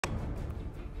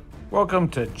Welcome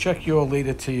to Check Your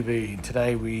Leader TV.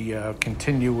 Today we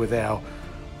continue with our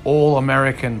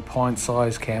all-American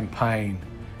pint-sized campaign.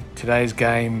 Today's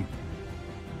game,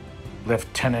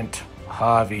 Lieutenant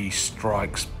Harvey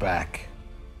strikes back.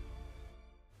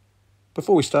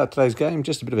 Before we start today's game,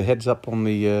 just a bit of a heads up on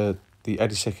the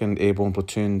 82nd Airborne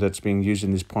Platoon that's being used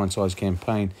in this pint-sized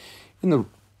campaign. In the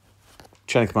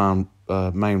Chain of Command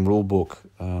main rulebook,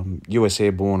 US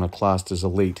Airborne are classed as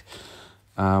elite.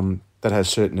 That has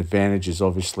certain advantages,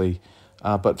 obviously.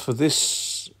 But for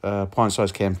this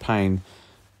pint-sized campaign,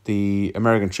 the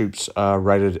American troops are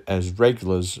rated as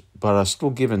regulars, but are still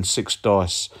given 6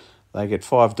 dice. They get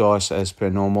 5 dice as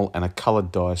per normal and a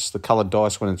coloured dice. The coloured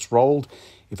dice, when it's rolled,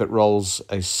 if it rolls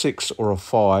a 6 or a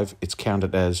 5, it's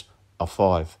counted as a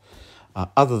 5.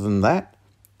 Other than that,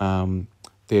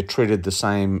 they're treated the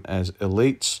same as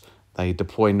elites. They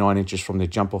deploy 9 inches from their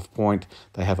jump-off point.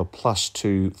 They have a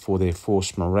 +2 for their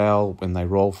force morale when they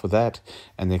roll for that,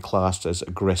 and they're classed as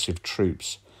aggressive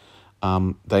troops.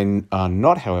 They are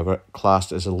not, however,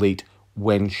 classed as elite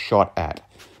when shot at.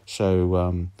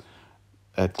 So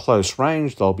at close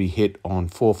range, they'll be hit on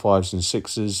 4, 5s, and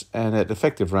 6s, and at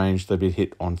effective range, they'll be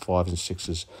hit on 5s and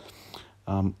 6s.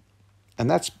 And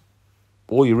that's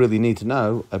all you really need to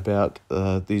know about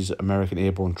these American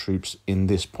airborne troops in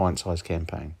this pint-sized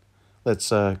campaign.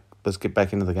 Let's get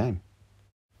back into the game.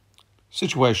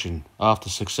 Situation: after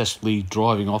successfully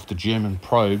driving off the German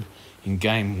probe in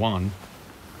Game 1,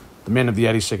 the men of the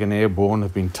 82nd Airborne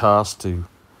have been tasked to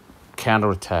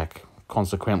counterattack.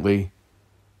 Consequently,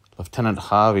 Lieutenant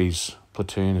Harvey's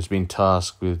platoon has been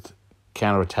tasked with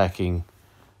counterattacking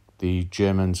the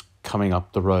Germans coming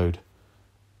up the road.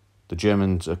 The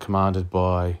Germans are commanded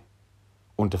by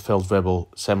Unterfeldwebel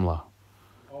Semmler.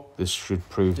 This should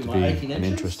prove to be an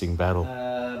interesting battle. Mark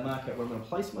out where I'm going to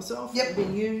place myself. Yep.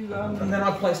 Then you. And then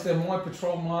I place there my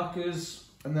patrol markers,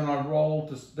 and then I roll.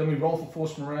 Then we roll for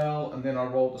force morale, and then I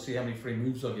roll to see how many free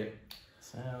moves I get.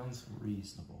 Sounds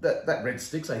reasonable. That red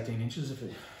stick's 18 inches if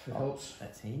it helps.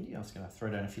 That's handy. I was going to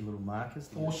throw down a few little markers.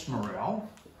 Force morale.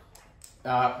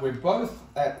 We're both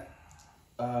at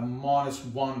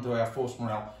 -1 to our force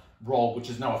morale roll, which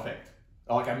is no effect.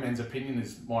 Like our men's opinion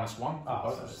is -1.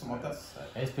 Something like that. So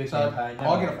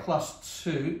I get a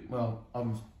 +2. Well,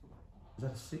 is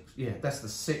that a 6? Yeah, that's the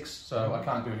 6. So I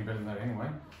can't do any better than that anyway.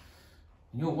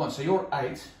 And you're 1, so you're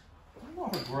 8.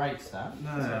 Not a great start.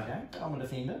 No. That's okay. I'm a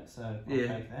defender, so I'll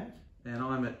take that. And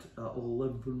I'm at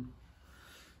 11.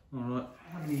 All right.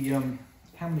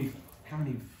 How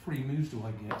many free moves do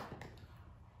I get?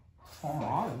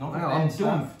 5. Not Wow, I'm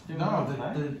doing.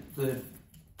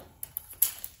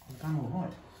 I've done all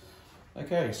right.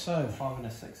 Okay, so 5 and a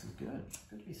 6 is good.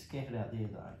 Good to be scattered out there,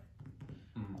 though.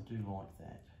 I do like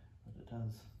that, but it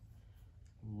does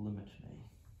limit me.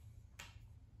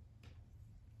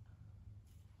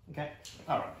 Okay.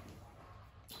 all right.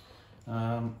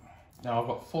 Now I've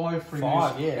got 5 free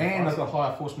 5, moves, yeah. and I've got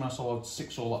higher force mass, so I'll have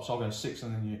 6 all up. So I'll go 6,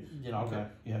 and then you. Okay. Okay.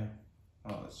 Yeah.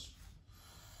 All right.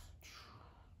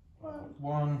 That's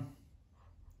 1,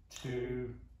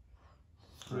 2,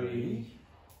 3.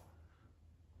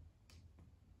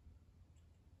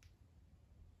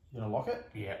 You gonna lock it?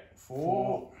 Yeah.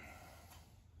 4.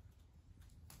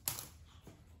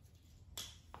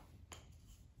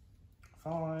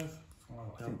 5.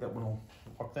 I think that one will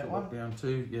Lock that one. down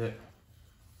too. Yeah.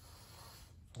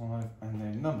 5, and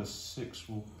then number 6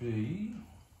 will be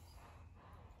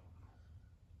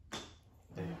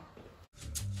there.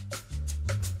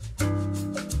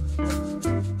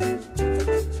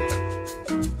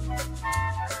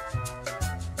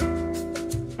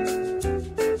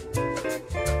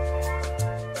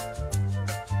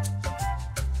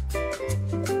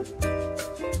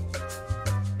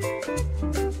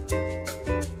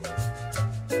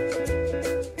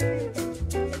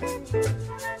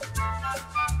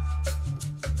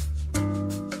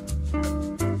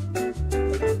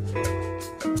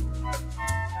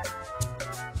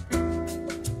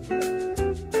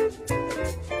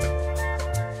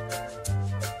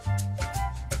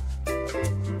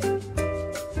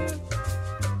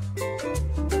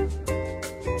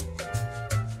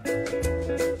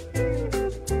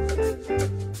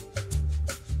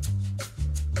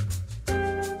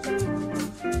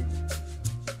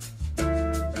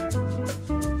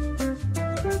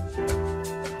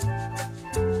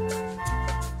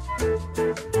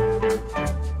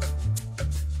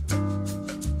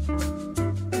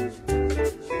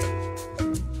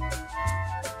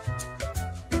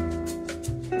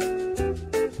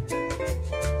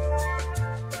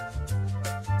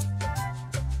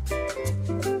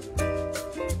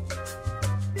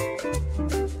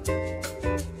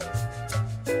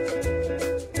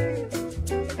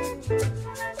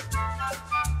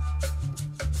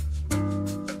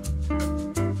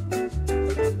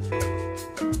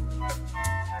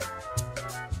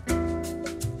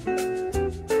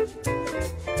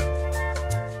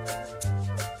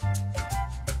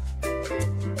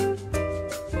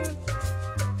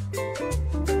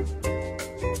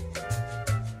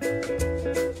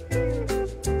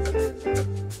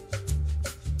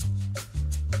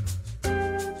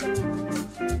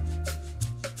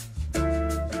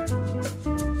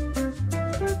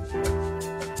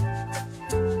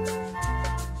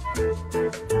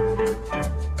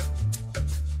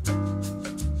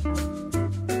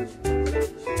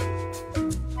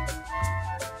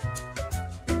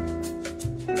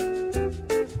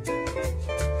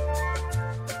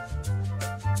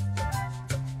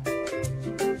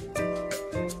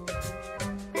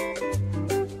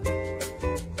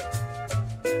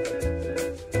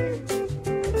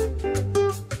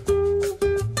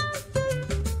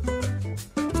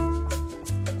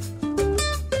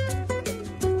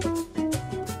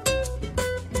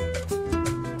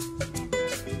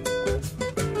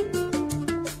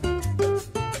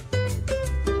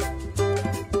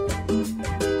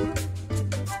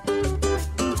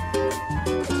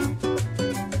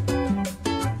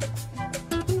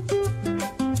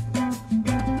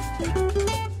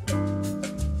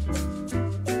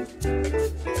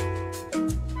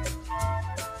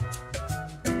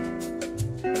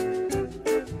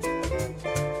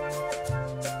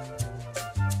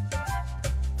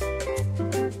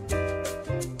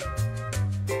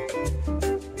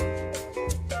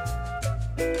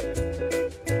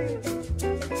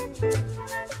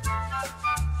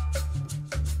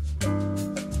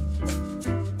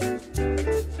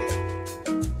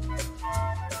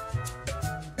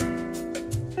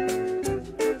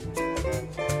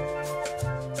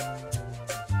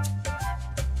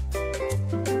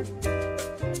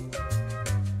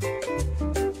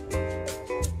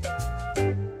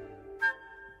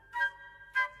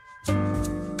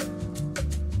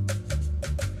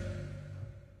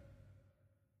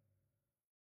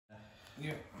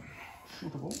 Yeah.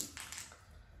 Shootable. It's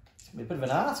going to be a bit of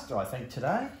an ask, I think,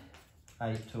 today.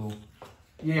 8 till...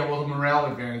 Yeah, well, the morale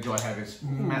advantage I have is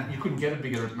you couldn't get a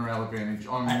bigger morale advantage.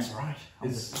 That's right.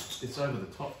 It's over the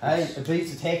top. Hey, it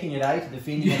beats attacking at 8 and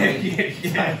defending Yeah,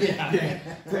 at 8. yeah.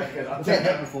 I've done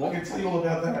that before. I can tell you all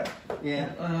about that. Yeah.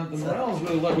 The morale's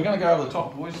really low. We're going to go over the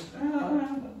top, boys.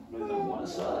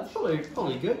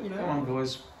 Probably good, you know. Come on,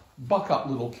 guys. Buck up,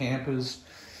 little campers.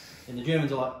 And the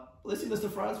Germans are like, let's send this to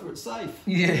France where it's safe.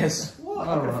 Yes. What?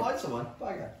 I'm going to fight someone.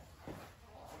 Bugger.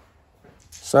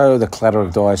 So the clatter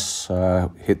of dice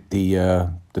hit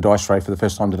the dice tray for the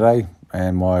first time today,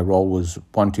 and my roll was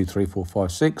 1, 2, 3, 4,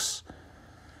 5, 6.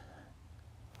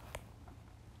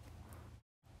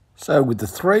 So with the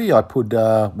 3, I put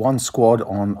 1 squad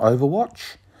on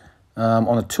Overwatch.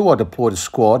 On a 2, I deployed a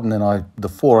squad, and then the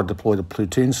 4, I deployed a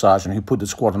platoon sergeant who put the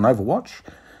squad on Overwatch.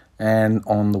 And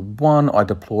on the 1, I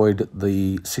deployed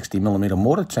the 60mm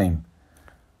mortar team.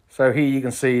 So here you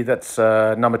can see that's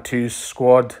number 2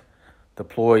 squad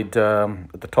deployed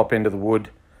at the top end of the wood.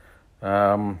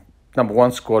 Number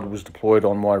 1 squad was deployed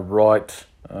on my right.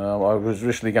 I was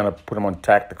originally going to put them on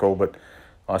tactical, but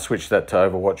I switched that to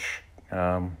Overwatch.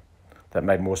 That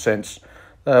made more sense.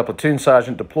 Platoon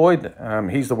sergeant deployed.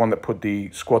 He's the one that put the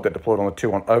squad that deployed on the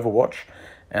 2 on Overwatch,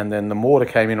 and then the mortar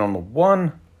came in on the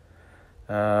 1.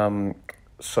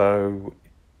 So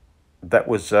that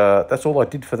was that's all I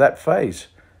did for that phase,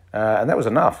 and that was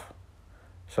enough.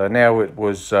 So now it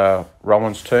was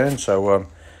Rowan's turn. So it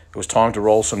was time to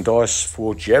roll some dice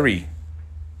for Jerry.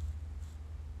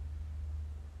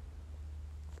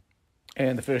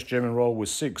 And the first German roll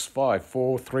was 6, 5,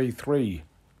 4, 3, 3.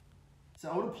 So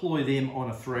I'll deploy them on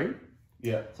a 3.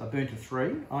 Yeah. So I burnt a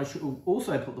 3. I should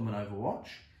also put them in Overwatch.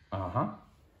 Uh-huh.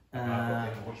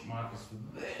 Overwatch markers for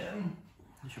them.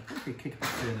 I should probably kick a bit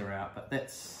further out, but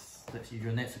that's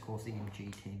usual. And that's, of course, the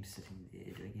MG team sitting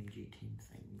there doing MG team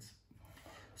things.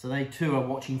 So they too are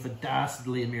watching for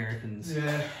dastardly Americans.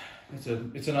 Yeah, it's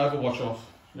an Overwatch off.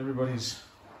 Everybody's.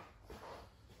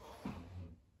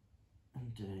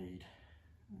 Indeed.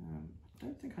 I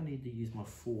don't think I need to use my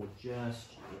 4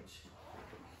 just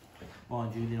yet.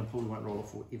 Mind you, then I probably won't roll a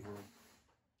 4 ever.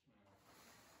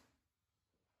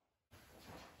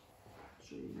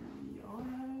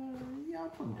 Yeah, I'll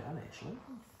put him down actually.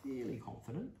 I'm fairly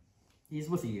confident. He's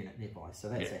with a unit nearby, so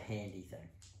that's a handy thing.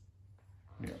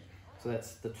 Yeah. So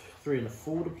that's the 3 and the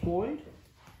 4 deployed.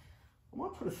 I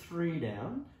might put a 3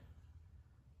 down.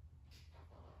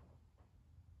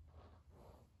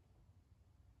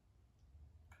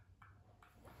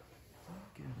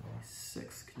 Go to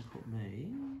 6 can put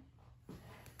me.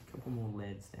 A couple more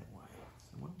lads that way.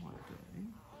 So what I might do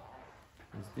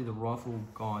is do the rifle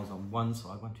guys on one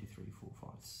side. 1, 2, 3, 4,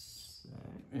 5, 6.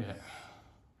 Yeah.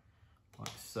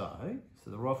 Like so.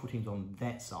 So the rifle team's on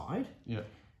that side. Yeah.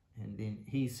 And then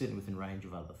he's sitting within range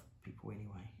of other people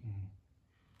anyway. And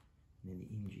then the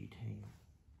MG team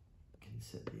can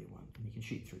sit there one, and you can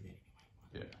shoot through that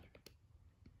anyway. Yeah.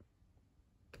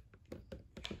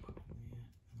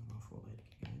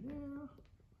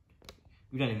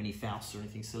 We don't have any Fausts or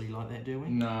anything silly like that, do we?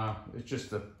 No, it's just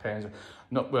the Panzer.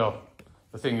 Not well.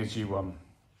 The thing is, you don't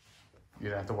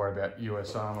have to worry about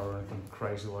US armor or anything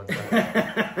crazy like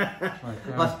that.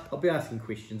 I'll be asking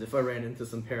questions if I ran into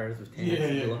some paras with tanks.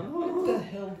 Yeah. Like, Where the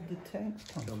hell did the tanks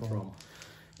come from?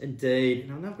 Indeed.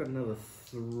 And I've now got another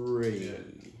 3. Yeah.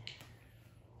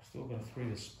 Still got a 3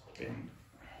 to spend.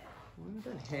 Well, I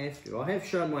don't have to. I have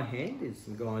shown my hand. There's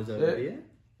some guys over there.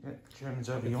 Yeah, Germans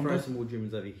over I can yonder. throw some more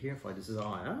Germans over here if I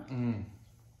desire.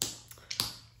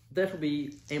 That will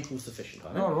be ample sufficient,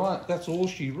 I think. All right, that's all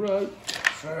she wrote.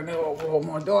 So now I'll roll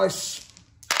my dice.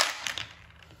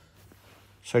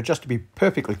 So just to be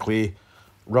perfectly clear,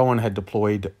 Rowan had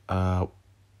deployed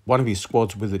one of his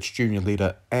squads with its junior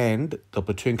leader and the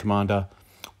platoon commander,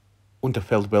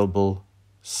 Unterfeldwebel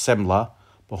Semmler,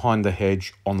 behind the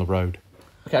hedge on the road.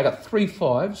 Okay, I got 3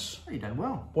 5s. Oh, you've done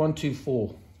well. 1, 2,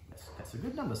 4. That's a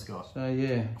good number, Scott. So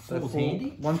yeah, So 4's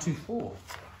handy. 1, 2, 4.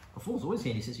 A 4's always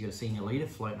handy since you've got a senior leader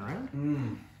floating around.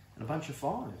 And a bunch of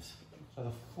 5s. So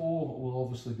the 4 will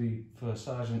obviously be for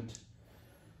Sergeant.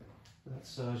 That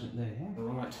sergeant there.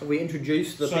 Right. Have we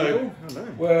introduced the So, people? I don't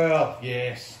know. Well,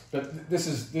 yes, but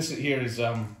this here is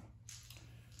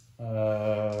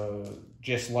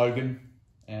Jess Logan,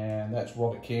 and that's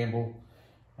Robert Campbell.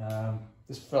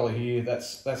 This fella here,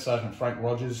 that's Sergeant Frank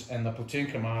Rogers, and the platoon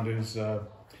commander is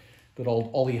good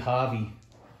old Oliver Harvey.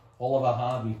 All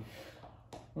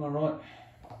right.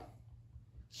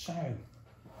 So.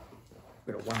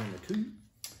 Got a 1 and a 2.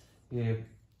 Yeah.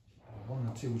 1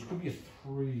 and 2, which could be a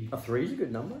 3. A 3 is a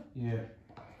good number. Yeah.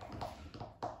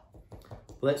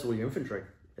 Well, that's all your infantry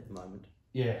at the moment.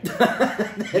 Yeah.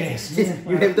 Yes.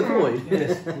 You have deployed.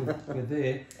 Yes, we're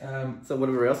there. So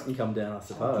whatever else can come down, I I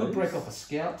suppose. could break off a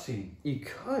scout team. You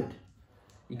could.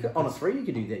 You could. On a 3, you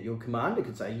could do that. Your commander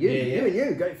could say, you and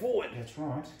you, go forward. That's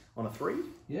right. On a 3?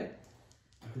 Yeah.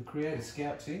 I could create a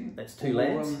scout team. That's 2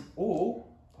 lands. Or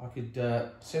I could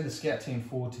send the scout team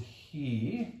forward to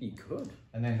here. You could.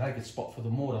 And then they could spot for the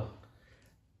mortar.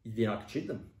 Then I could shoot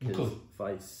them. You could. If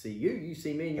I see you, you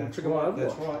see me, and you'll That's trigger my right. overwatch.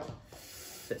 That's right.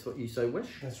 That's what you so wish.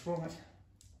 That's right.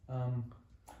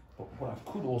 But what I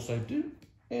could also do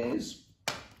is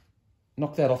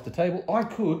knock that off the table. I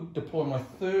could deploy my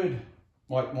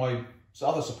my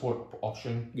other support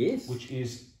option. Yes. Which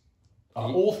is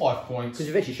all 5 points. Because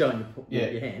you've actually shown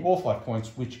your hand. All 5 points,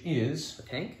 which is A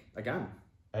tank, a gun.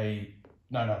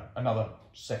 another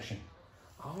section.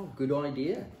 Oh, good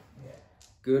idea. Yeah.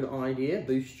 Good idea.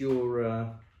 Boost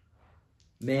your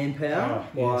manpower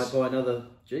by another,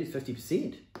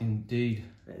 50%. Indeed.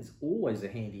 That is always a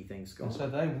handy thing, Scott. And so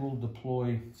they will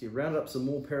deploy. So you rounded up some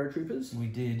more paratroopers. We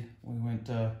did. We went.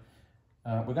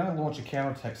 We're going to launch a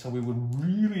counterattack, so we would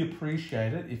really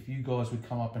appreciate it if you guys would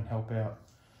come up and help out.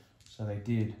 So they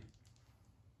did.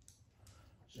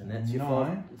 And that's your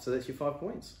 5. So that's your 5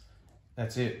 points.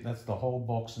 That's it. That's the whole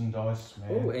box and dice, man.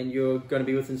 Oh, and you're going to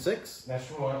be within 6. That's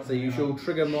right. So you shall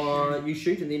trigger my. You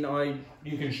shoot, and then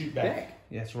You can shoot back.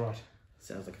 Yeah, that's right.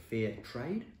 Sounds like a fair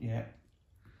trade. Yeah.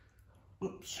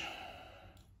 Oops.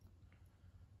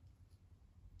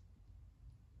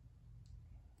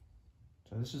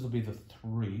 So this will be the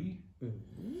 3.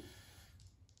 Mm-hmm.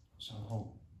 So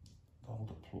I'll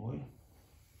deploy.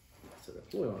 So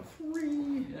deploy on a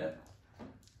 3. Yeah.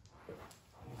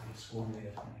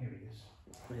 Here he is.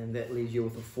 And that leaves you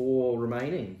with the 4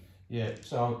 remaining. Yeah,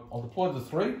 so I'll deploy the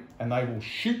 3 and they will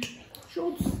shoot.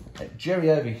 Shots. At Jerry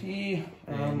over here.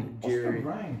 And what's Jerry, the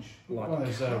range? like One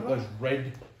of those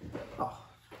red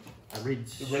red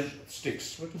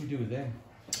sticks. What can we do with them?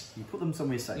 You put them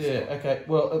somewhere safe. Yeah, okay.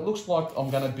 Well, it looks like I'm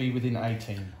going to be within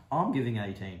 18. I'm giving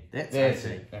 18. That's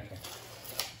 18. Okay.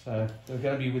 So they're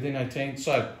going to be within 18.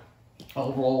 So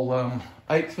I'll roll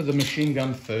 8 for the machine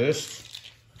gun first.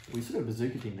 We still got a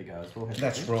bazooka team to go as well.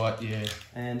 That's right, yeah.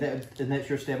 And that's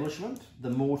your establishment. The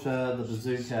mortar, the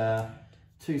bazooka,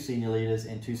 2 senior leaders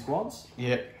and 2 squads.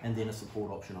 Yeah. And then a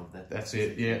support option of that. That's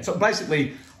it, yeah. So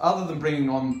basically, other than bringing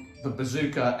on the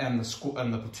bazooka and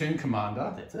the platoon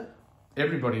commander, That's it.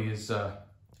 everybody is...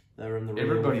 They're in the rear.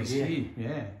 Everybody's here,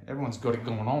 yeah. Everyone's got it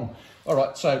going on. All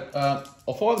right, so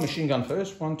I'll fire the machine gun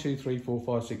first. 1, 2, 3, 4,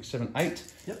 5, 6, 7,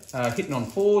 8. Yep. Hitting on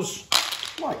 4s.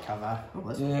 Light cover. Oh,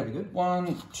 that's pretty good.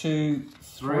 1, 2,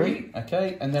 3.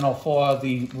 Okay, and then I'll fire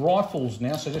the rifles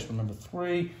now. So just remember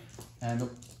 3 and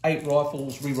 8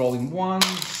 rifles, re-rolling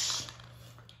 1s.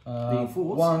 Being 4s.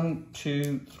 1,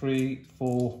 2, 3,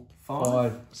 4, 5.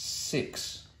 5,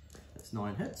 6.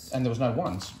 9 hits. And there was no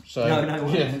 1s. So no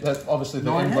ones. yeah, that's obviously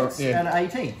the 9 envelope, hits yeah. out of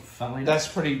 18. Funnily That's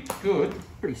pretty good.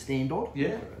 pretty standard.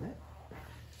 Yeah.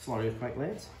 Slight earthquake,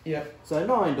 lads. Yeah. So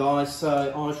 9 dice. So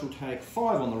I shall take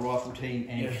 5 on the rifle team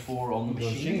and 4 on the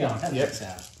machine gun. How's that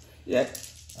sound? Yeah.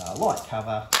 Light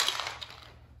cover.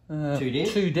 2 dead.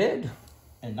 2 dead.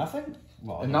 And nothing.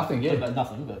 Well, And nothing, yeah.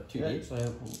 Nothing, but 2 dead. So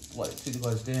we'll wait 2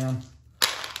 goes down.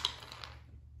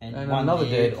 And And 1 another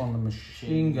dead on the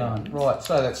machine gun. Right,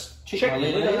 so that's check my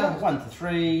leader. 1 to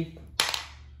 3.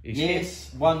 He's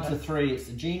Yes. 1 to 3 it's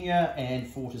the junior, and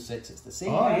 4 to 6 it's the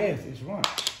senior. Oh yeah, he's right.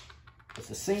 It's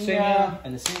the senior, Senior.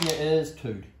 and the senior is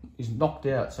 2. He's knocked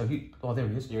out, so there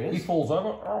he is. There he is. He falls over.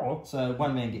 Oh. So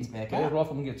 1 man gets back Yeah, up.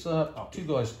 rifleman gets up. 2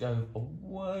 guys go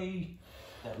away.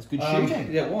 That was good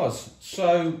shooting. Yeah, it was.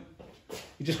 So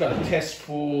you just got a test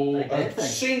for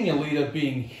senior leader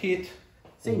being hit.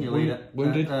 Senior leader.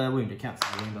 Wounded. Wounded counts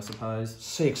as a wound, I suppose.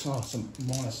 6. Oh, some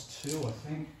 -2, I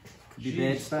think. Could be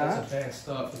a bad start. That's a bad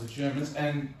start for the Germans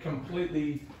and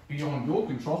completely beyond your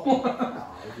control.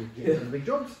 Yeah. Big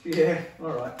jobs. Yeah,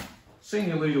 all right.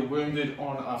 Senior leader wounded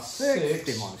on a 6.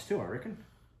 They're -2, I reckon.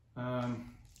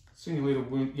 Senior leader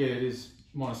wound. Yeah, it is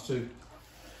 -2.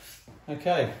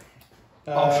 Okay.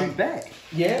 I'll shoot back.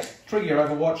 Yeah, trigger your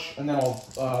Overwatch, and then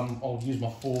I'll use my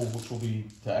 4, which will be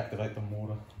to activate the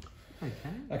mortar.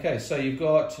 Okay. Okay, so you've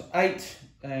got 8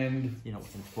 and You're not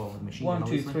within 12 with the machine 1, gun,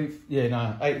 2, obviously. 3. Yeah,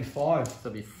 no, 8 and 5. So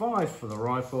it'll be 5 for the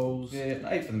rifles. Yeah,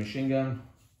 8 for the machine gun.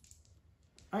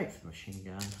 8 for the machine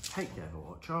gun. Take the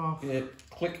Overwatch off. Yeah,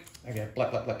 click. Okay,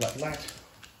 black.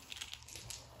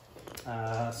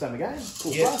 Same again.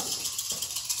 Cool. Yep.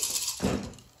 Plus.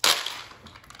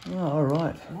 Oh, all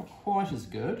right. Not quite as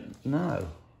good. No.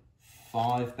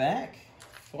 5 back.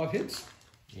 5 hits.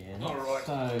 Yeah, not Alright.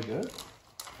 so good.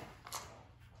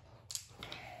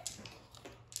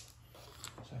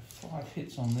 So 5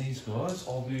 hits on these guys.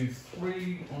 I'll do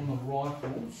 3 on the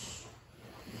rifles.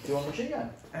 2 on the machine gun.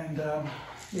 And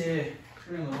yeah,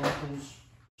 3 on the rifles.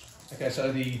 Okay,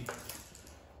 so the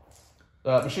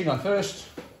machine gun first.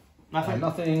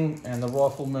 Nothing. And the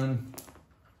rifleman,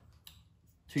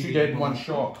 2 dead, 1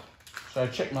 shot. So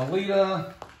check my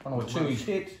leader. 1 or 2 he's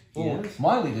hit. Yes.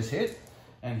 My leader's hit.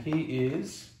 And he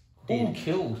is all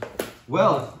killed.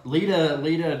 Well, leader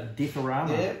Decorama.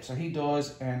 Yeah, so he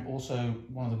dies, and also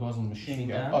one of the guys on the machine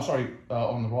gun. Oh, sorry,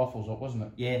 on the rifles, wasn't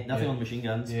it? Yeah, nothing on the machine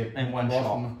guns. Yeah, and 1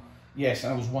 shot. Yes,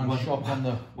 and it was one shot on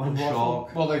the one rifle.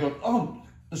 shot. Well, they got,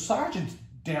 the sergeant's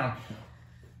down.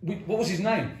 What was his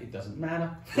name? It doesn't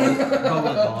matter. Roll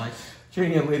the dice.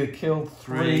 Junior leader killed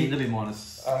 3. There'll be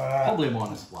minus, probably a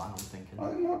 -1, I'm thinking. Oh,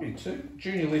 there might be 2.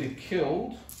 Junior leader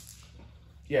killed.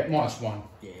 Yeah, -1.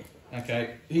 Yeah.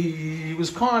 Okay, he was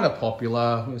kind of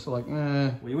popular. He was like,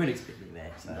 Well, you weren't expecting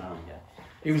that, so there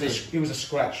you go. He was a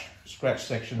scratch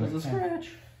section. It was a scratch.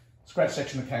 Scratch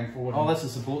section that came forward. Oh, that's the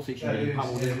support section getting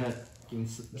pummeled, isn't it?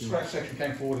 The scratch section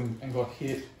came forward and got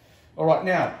hit. All right,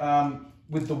 now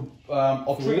with the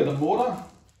I'll trigger the mortar,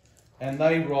 and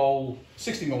they roll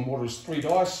 60mm mortar is 3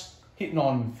 dice, hitting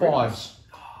on 5s.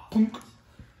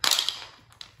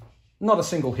 Not a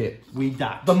single hit. We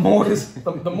ducked. The mortar's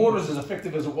as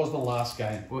effective as it was the last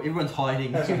game. Well, everyone's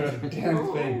hiding. That's a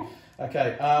damn thing.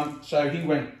 Okay, so he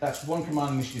went. That's 1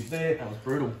 command initiative there. That was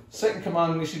brutal. Second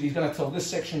command initiative, he's going to tell this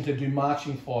section to do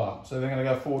marching fire. So they're going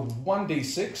to go forward with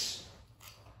 1d6.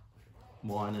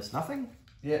 Minus nothing.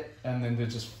 Yeah, and then they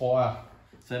just fire.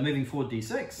 So moving forward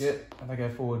D6. Yeah, and they go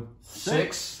forward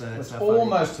 6. So it's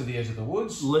almost to the edge of the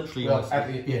woods. Literally, well,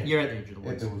 you're at the edge of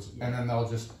the woods. Yeah. And then they'll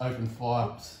just open fire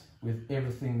with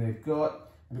everything they've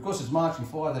got. And because it's marching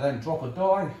fire, they don't drop a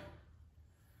die.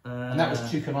 And that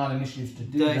was 2 command initiatives to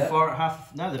do they that. Fire at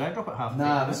half? No, they don't drop at half.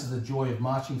 Nah, this is the joy of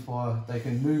marching fire. They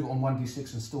can move on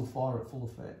 1d6 and still fire at full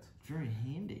effect. Very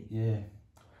handy. Yeah.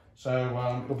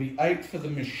 So it'll be 8 for the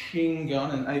machine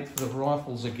gun and 8 for the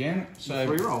rifles again. So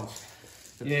 3 rolls.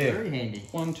 That's very handy.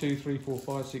 1, 2, 3, 4,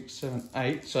 5, 6, 7,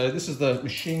 8. So this is the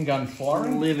machine gun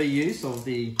firing. Clever use of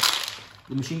the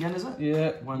machine gun, is it?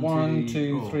 Yeah. 1,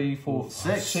 2, 3, 4,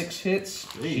 6. 6 hits.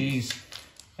 Jeez. Jeez.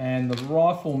 And the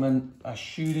riflemen are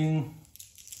shooting.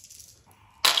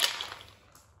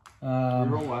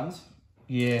 Roll ones.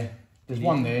 Yeah. There's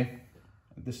one there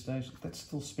at this stage. That's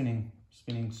still spinning.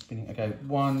 Spinning. Okay.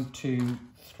 1, 2,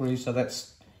 3. So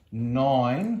that's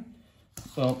 9.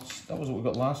 So that was what we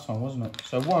got last time, wasn't it?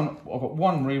 So I've got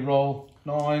 1 re-roll.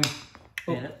 9.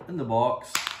 Oh. And in the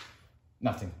box.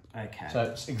 Nothing. Okay. So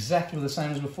it's exactly the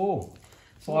same as before.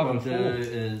 5 and 4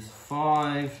 is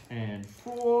 5 and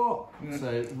 4. Yeah.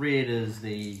 So red is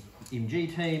the MG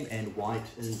team and white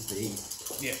is the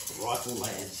rifle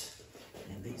lads.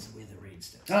 And these are where the red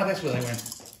sticks. Oh, that's where they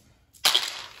went.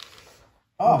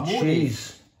 Oh,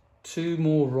 jeez. 2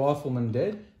 more riflemen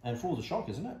dead. And 4 the shock,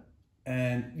 isn't it?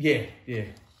 And yeah. Okay.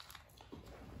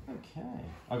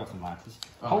 I got some markers.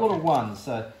 A whole lot of 1s.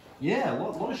 So yeah, a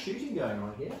lot of shooting going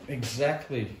on here.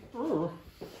 Exactly.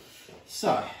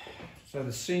 So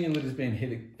the senior leader's been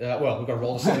hit. Well, we've got to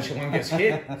roll the solution when it gets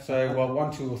hit. So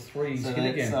 1, 2, or 3 is hit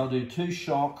again. I'll do 2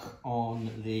 shock on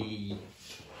the.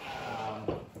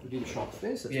 We'll do the shock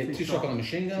first. Yeah, 2 shock on the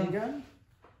machine gun.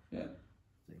 Yeah.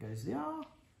 That goes there.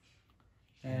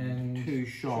 And 2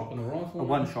 shock on the rifle.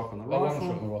 1 shock on the rifle. 1 shot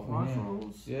on the rifle.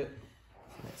 Rifles. Yeah.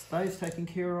 So that's those taken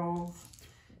care of.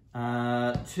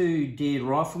 2 dead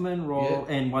riflemen roll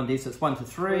and 1 dead. So it's 1 to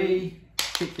 3.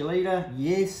 Pick your leader.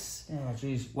 Yes. Oh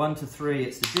jeez. 1 to 3.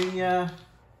 It's the junior.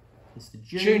 It's the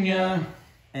Junior.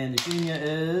 And the junior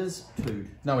is 2.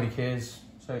 Nobody cares.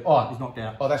 So He's knocked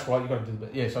out. Oh, that's right. You got to do the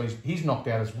yeah. So he's knocked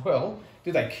out as well.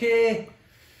 Do they care?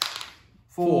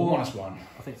 4 minus 1.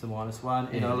 I think it's a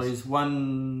 -1, and I lose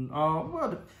 1. Oh,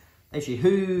 well, actually,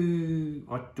 who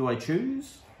do I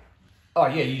choose? Oh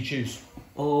yeah, you choose.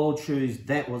 I'll choose.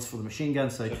 That was for the machine gun,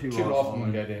 so 2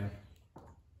 riflemen go down.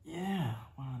 Yeah,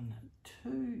 1,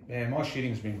 2. Yeah, my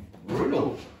shooting's been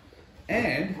brutal,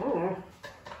 and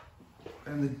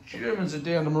the Germans are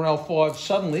down to morale 5.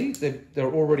 Suddenly,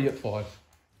 they're already at 5.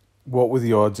 What were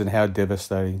the odds and how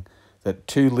devastating that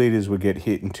 2 leaders would get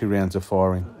hit in 2 rounds of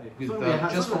firing?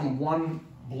 Just from 1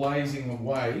 blazing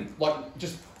away, like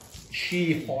just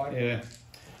sheer fire. Yeah.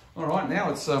 All right, now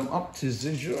it's up to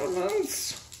the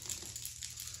Germans.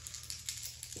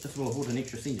 Just will hold an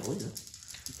extra senior leader.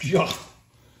 Yeah.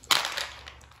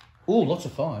 Oh, lots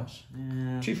of 5s.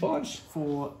 Yeah. 2 5s.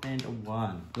 4 and a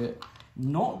 1. Yeah.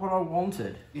 Not what I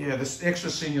wanted. Yeah, this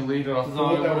extra senior leader, I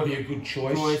thought that would be a good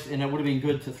choice. And it would have been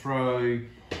good to throw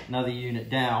another unit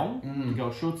down to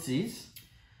go shortsies.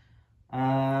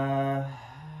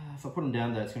 I put him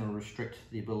down there, it's going to restrict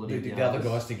the ability of the other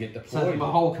guys to get deployed. So my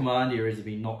whole command area is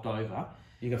being knocked over.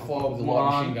 You can fire with a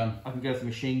light machine gun. I can go for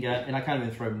machine gun, and I can't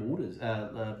even throw mortars.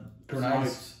 Grenades.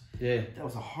 Smokes. Yeah. That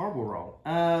was a horrible roll.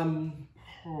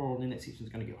 Then that section's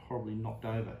going to get horribly knocked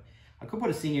over. I could put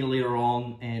a senior leader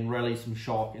on and rally some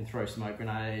shock and throw smoke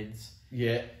grenades.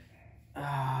 Yeah.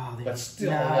 But still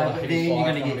then you're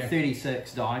going to get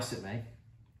 36 dice at me.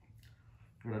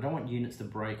 But I don't want units to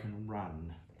break and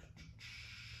run.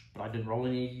 But I didn't roll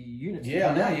any units. Yeah,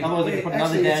 I know. Otherwise, I could put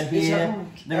another down here.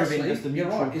 You're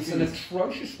right. It's an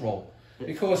atrocious roll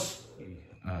because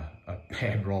a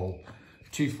bad roll.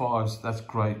 2 5s, that's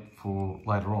great for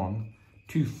later on.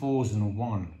 2 4s and a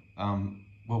 1.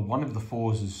 Well, one of the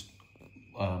 4s is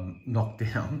knocked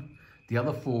down. The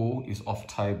other 4 is off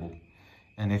table.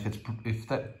 And if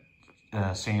that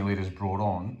senior leader is brought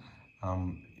on,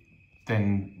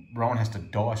 then Rowan has to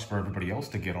dice for everybody else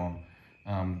to get on.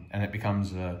 And it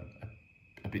becomes a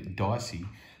bit dicey.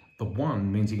 The 1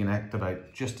 means you can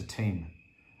activate just a team.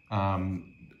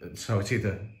 So it's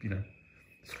either,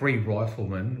 3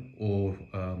 riflemen or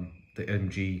the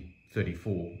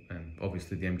MG34, and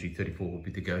obviously the MG34 will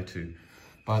be the go-to.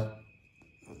 But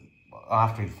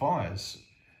after he fires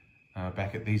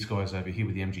back at these guys over here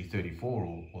with the MG34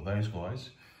 or those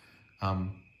guys,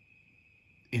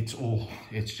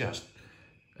 it's just,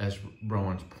 as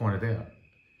Rowan's pointed out,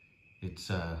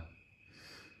 it's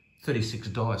 36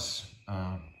 dice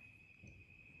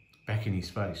back in his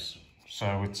face.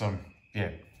 So it's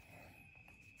yeah.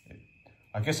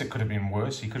 I guess it could have been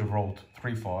worse. He could have rolled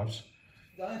 3 5s.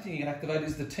 The only thing you can activate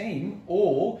is the team,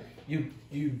 or you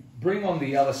bring on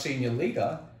the other senior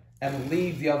leader and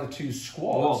leave the other 2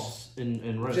 squads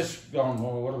in risk. Just going,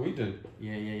 well, what do we do?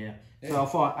 Yeah. So I'll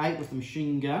fire 8 with the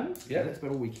machine gun. Yeah, that's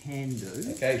about all we can do.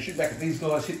 Okay, shoot back at these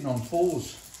guys hitting on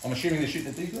 4s. I'm assuming they're shooting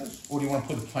at these guys, or do you want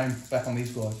to put the plane back on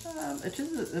these guys?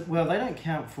 Well, they don't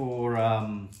count for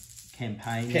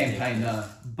campaign. No.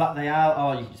 But they are.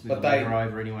 Oh, you can just move the leader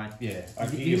over anyway.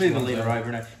 Yeah, you move the leader over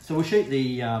anyway. So we'll shoot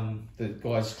the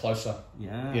guys closer.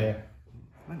 Yeah.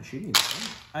 I'm going to shoot him.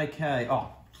 Okay. Oh,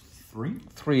 3.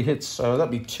 3 hits, so that'd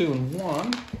be 2 and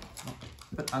 1.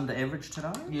 But under average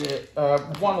today. Yeah.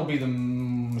 1 will be the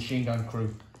machine gun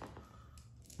crew.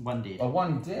 1 dead.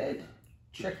 1 dead.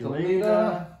 Check the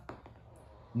leader.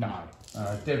 No.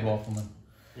 Dead rifleman.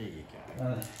 There you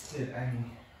go. Dead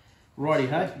Amy. Righty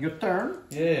ho, your turn.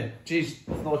 Yeah. Geez. It's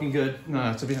not looking good.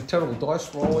 No, it's been a terrible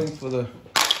dice rolling for the...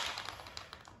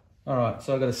 Alright,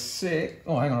 so I got a 6.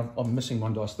 Oh, hang on, I'm missing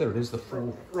 1 dice. There it is, the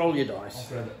 4. Roll your dice. I'll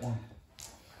grab that one.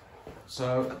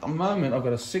 So at the moment, I've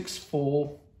got a 6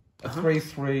 4, a 3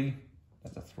 3.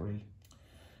 That's a 3.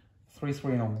 3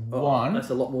 3 and a 1. That's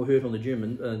a lot more hurt on the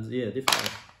German. Yeah, definitely.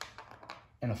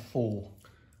 And a 4.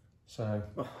 So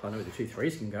I know where the 2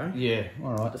 3s can go. Yeah,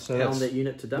 all right. Just pound that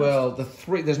unit to dust. Well, the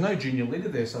 3. There's no junior leader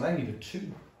there, so they need a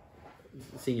 2.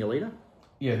 Senior leader.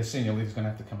 Yeah, the senior leader's going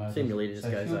to have to come over. Senior leader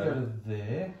just goes over. Go to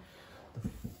there. The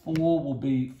 4 will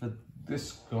be for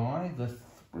this guy. The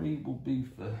 3 will be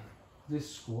for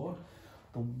this squad.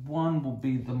 The 1 will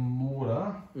be the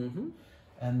mortar. Mm-hmm.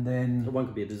 And then... The 1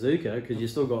 could be a bazooka, because you've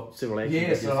still got several actions.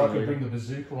 Yeah, so I could bring the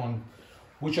bazooka on,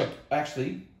 which I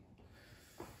actually...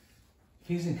 If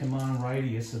he's in command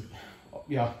radius of...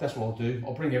 Yeah, that's what I'll do.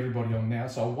 I'll bring everybody on now.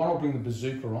 So 1, I'll bring the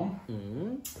bazooka on.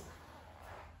 Mm-hmm.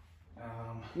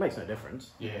 Makes no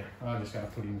difference. Yeah, I'm just going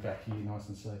to put him back here nice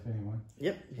and safe anyway.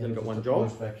 Yep, he's only got 1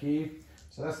 job. Back here.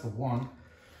 So that's the 1.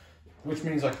 Which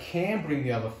means I can bring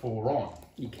the other 4 on.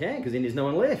 You can, because then there's no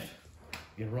one left.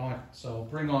 You're right. So I'll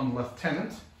bring on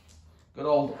Lieutenant. Good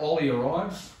old Ollie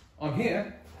arrives. I'm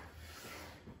here.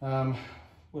 Where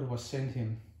do I send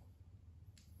him?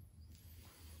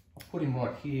 I'll put him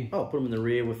right here. Oh, put him in the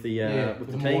rear with the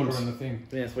with the mortar and the thing.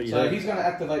 Yeah, that's what you do. So he's going to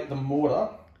activate the mortar.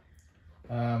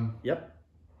 Yep.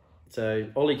 So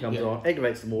Ollie comes on,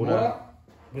 activates the mortar.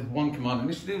 With 1 command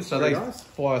initiative. So they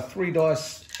fire 3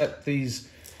 dice at these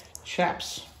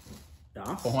chaps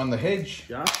behind the hedge.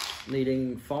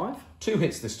 Needing 5. 2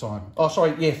 hits this time. Oh,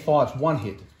 sorry, yeah, 5. 1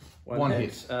 hit. 1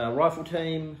 hit. Rifle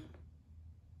team.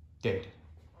 Dead.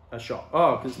 A shot.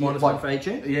 Oh, because it's -1 for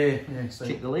HE? Yeah. So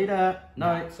check the leader.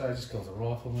 No. So it just kills a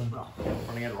rifleman. Oh,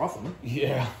 running out of riflemen.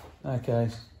 Yeah. Okay.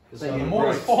 So the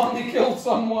mortar's finally killed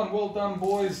someone. Well done,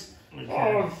 boys. Okay.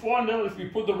 Oh, find out if you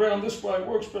put the round this way, it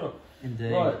works better.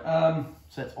 Indeed. Right.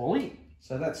 So that's Ollie.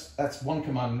 So that's 1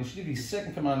 command initiative. His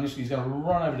 2nd command initiative, he's going to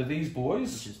run over to these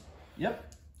boys. Which is,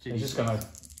 yep. So he's just going to...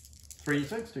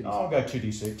 3d6? 2d6? I'll go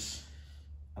 2d6.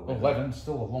 11,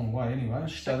 still a long way anyway.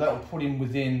 So that will put him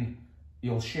within...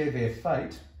 You'll share their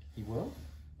fate. He will.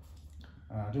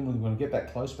 I didn't really want to get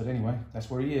that close, but anyway,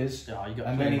 that's where he is. Oh, you got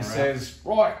and then he says,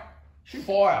 right, Shoot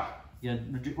fire. Yeah,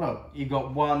 well, you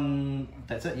got one.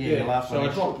 That's it. Yeah, Yeah, your last so one.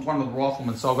 I dropped one of the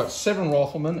riflemen. So I've got 7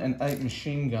 riflemen and 8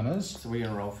 machine gunners. So we're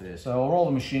gonna roll first. So I'll roll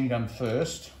the machine gun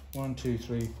first. 1, 2,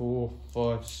 3, 4,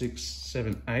 5, 6,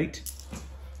 7, 8.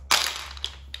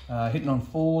 Hitting on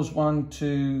 4s. 1,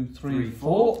 2, 3,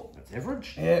 4. That's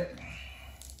average. Yeah.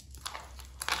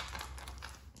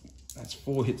 That's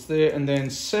 4 hits there, and then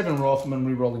 7 riflemen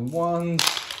re-rolling 1s.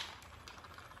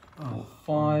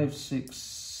 5, 6,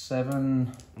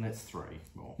 7. And that's 3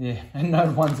 more. Yeah, and no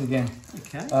 1s again.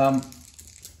 Okay.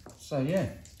 So yeah.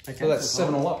 Okay, So that's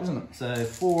 7 all up, isn't it? So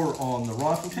 4 on the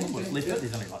rifle team. What's left?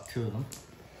 There's only like 2 of them.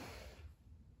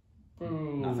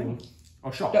 Ooh. Nothing.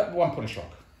 Oh, shock. Yeah, 1 point of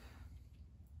shock.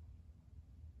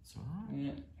 That's all right.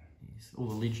 Yeah. Yes. All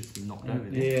the lead should be knocked over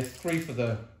there. Yeah, 3 for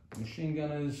the machine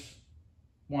gunners.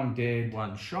 1 dead.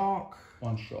 1 shock.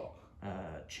 1 shock.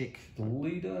 Check The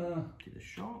leader. to the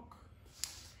shock.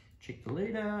 Check the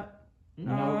leader.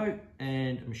 No.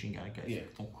 And a machine gun goes. Yeah.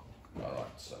 Oh. Alright,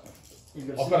 so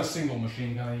You've I've got a single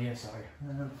machine gunner, yes, I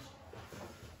have.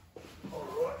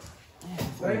 Alright.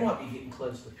 They might be getting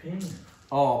close to pin.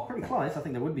 Oh, pretty close. I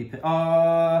think there would be.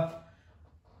 5.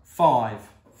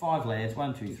 5 lads.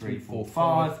 1, 2, 3, 4,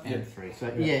 5, and 3.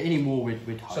 So yeah, any more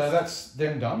we'd host. So that's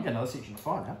them You done. got another section to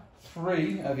find out.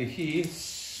 3 over here,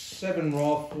 7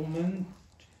 riflemen.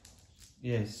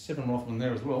 Yeah, 7 riflemen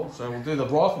there as well. So we'll do the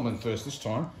riflemen first this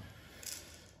time.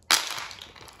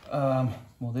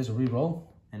 Well, there's a re-roll.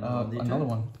 And another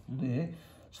one there.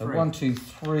 So 3. 1, 2,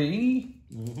 3.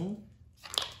 Mm-hmm. 1,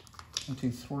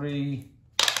 2, 3,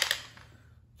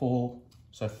 4.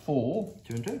 So 4.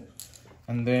 2 and 2.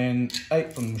 And then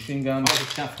 8 from the machine gun. Oh,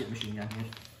 just can't forget machine gun. Yes.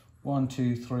 1,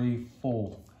 2, 3,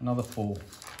 4. Another 4.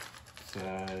 So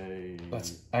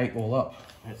That's 8 all up.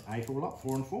 that's 8 all up.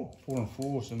 4 and 4. 4 and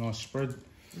 4, so nice spread.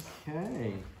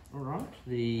 Okay. All right.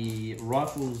 The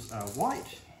rifles are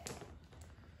white.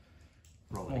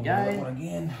 Roll it That again. one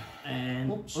again.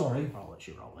 And Oops, sorry. I'll let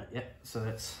you roll that. Yep. So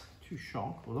that's 2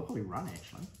 shock. Well, they'll probably run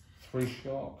actually. 3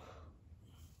 shock.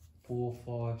 4,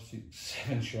 5, 6,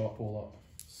 7 shock all up.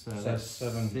 So So that's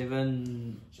 7.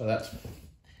 7, So that's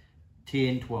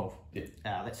 10, 12. Yeah.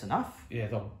 That's enough. yeah.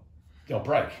 They'll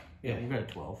break. Yeah, Yeah. we'll go to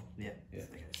 12. Yeah. Yeah. So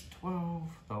that goes to 12.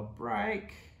 They'll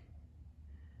break.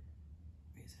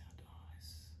 Where's our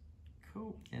dice?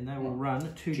 Cool. And they will run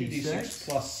 2d6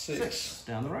 plus 6.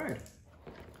 down the road.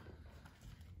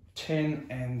 10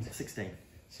 and 16.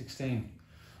 16.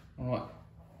 All right.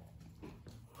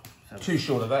 So Too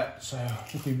short of that. So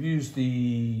if we've used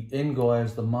the end guy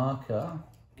as the marker,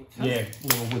 yeah,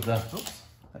 level with the. Oops,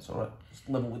 that's all right. Just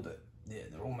level with the. Yeah,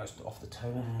 they're almost off the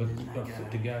table, but we've got a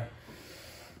foot to go.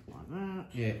 like that.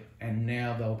 Yeah, and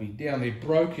now they'll be down there,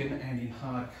 broken and in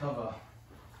hard cover.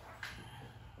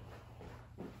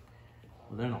 Well,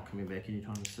 they're not coming back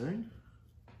anytime soon.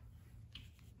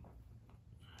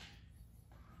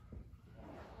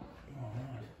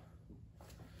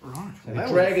 Right. So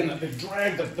they've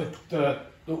dragged the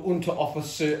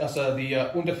Unterofficer, so the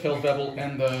Unterfeldwebel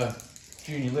and the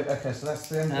junior. Okay, so that's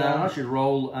them. I should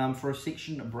roll for a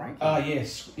section break.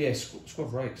 Yes, squad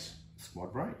breaks.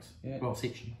 Squad breaks. Yeah. Well,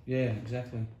 section. Yeah,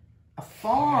 exactly. A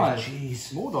 5.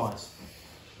 Jeez. More dice.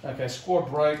 Okay, squad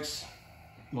breaks.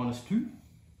 -2.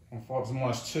 And 5 is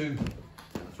 -2.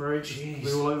 3. Jeez.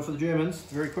 We're all over for the Germans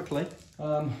very quickly.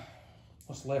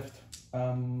 What's left?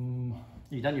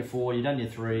 You've done your 4, you've done your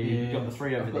 3, you've got the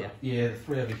 3 over there. Yeah, the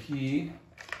 3 over here.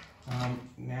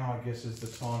 Now I guess is the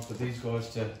time for these guys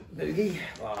to.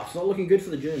 It's not looking good for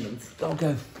the Germans. They'll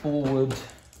go forward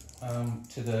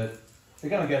to the. They're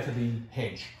going to go to the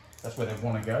hedge. That's where they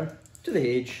want to go. To the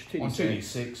hedge. 2d6. On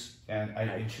 2d6 and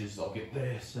 8 inches, they'll get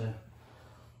there. So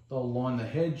they'll line the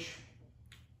hedge.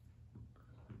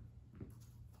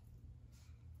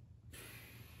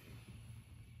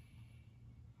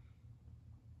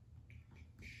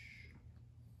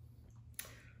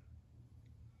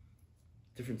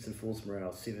 Difference in force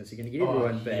morale 7, so you're going to get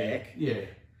everyone back. Yeah.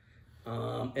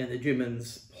 And the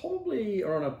Germans probably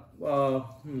are on a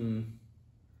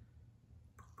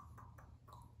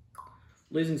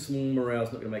losing small morale is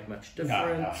not going to make much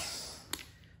difference.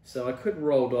 So I could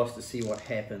roll dice to see what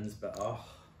happens, but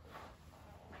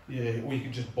Yeah, or you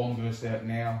could just bomb burst out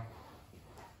now.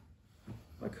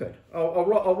 I could.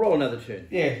 I'll roll another turn.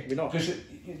 Yeah, We're not.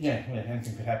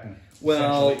 anything could happen.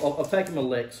 Well, essentially. I've taken my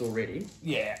Lex already.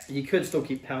 Yeah. You could still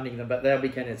keep pounding them, but they'll be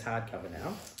counted as hard cover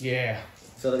now. Yeah.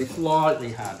 So they'll be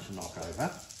slightly hard to knock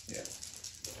over. Yeah.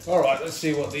 All right, let's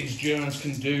see what these Germans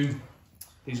can do.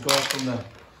 These guys from the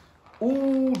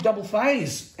double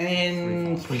phase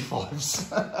and 3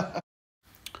 5s.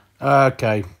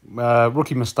 Okay,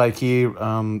 rookie mistake here.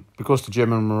 Because the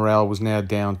German morale was now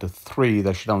down to 3,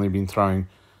 they should only have been throwing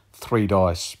 3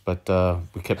 dice, but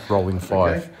we kept rolling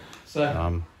 5. Okay.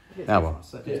 So, well.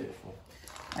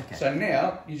 Okay. so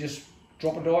now you just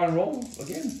drop a die and roll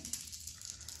again.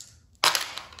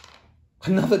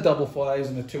 Another double 5s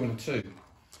and a 2 and a 2.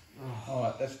 All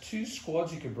right, that's 2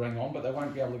 squads you could bring on, but they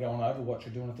won't be able to go on over what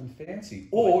you're doing with them fancy.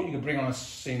 Or you could bring on a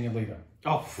senior leader.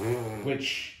 Oh,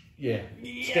 which, yeah.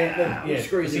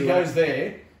 Screws He you goes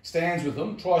there, stands with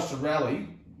them, tries to rally.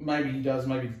 Maybe he does,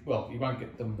 maybe, well, he won't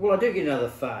get them. well, I do get another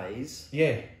phase.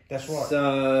 Yeah, that's right.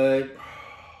 So,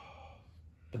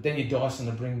 But then you're dicing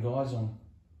to bring guys on.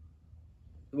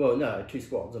 well, no, 2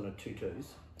 squads and a 2 2s.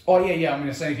 Oh, yeah,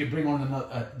 I'm saying if you bring on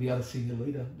another, the other senior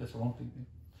leader, that's what I'm thinking.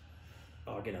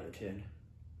 Oh, I'll get another turn.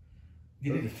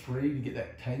 You need a 3 to get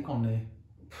that tank on there.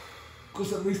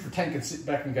 Because at least the tank can sit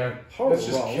back and go, Horrible let's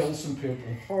just rolls. kill some people.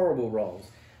 Horrible rolls.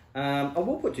 I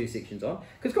will put 2 sections on,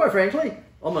 because quite frankly,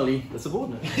 I'm only the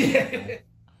subordinate. Okay,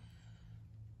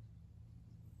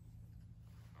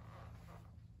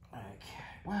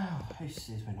 well, who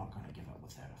says we're not going to give up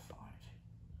without a fight?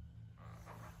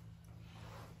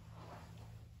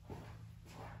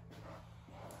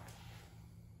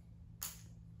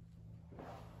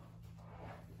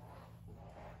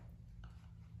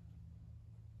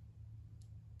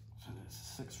 So that's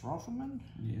 6 riflemen.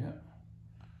 Yeah.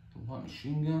 The light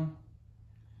machine gun.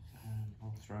 And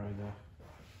we'll throw the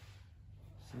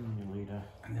senior leader.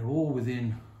 And they're all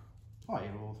within Oh, yeah,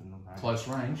 all within the range. close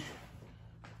range.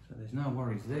 So there's no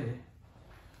worries there.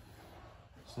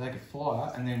 So they could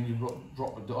fire, and then you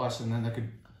drop a dice, and then they could,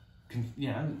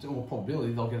 in all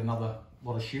probability, they'll get another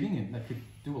lot of shooting in. They could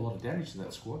do a lot of damage to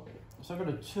that squad. So I got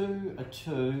a 2,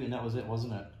 and that was it,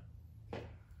 wasn't it?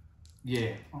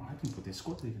 Yeah. Oh, I didn't put their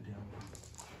squad leader down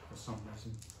for some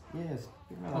reason. Yes.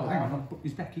 Oh, hang on.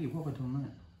 He's back here. What have I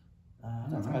done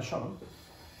that? That's my shot him.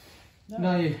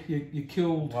 No, you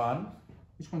killed... 1.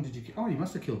 Which one did you kill? Oh, you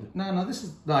must have killed it. No, this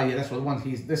is... No, yeah, that's what the one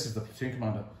he's... This is the platoon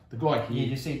commander. The guy here. Yeah,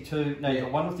 you see 2. No, you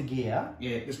got 1 with the gear.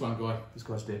 Yeah, this one guy. This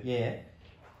guy's dead. Yeah.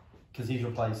 Because he's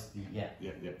replaced the... Yeah.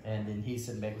 Yeah. And then he's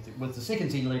sitting back with the second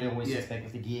team leader, always sits back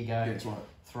with the gear go. Yeah, that's right.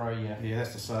 Throw you. Yeah,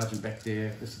 that's the sergeant back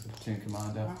there. This is the platoon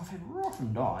commander. Well, I've had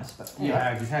rotten dice, but...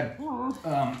 Yeah, you've had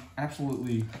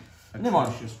absolutely Never mind.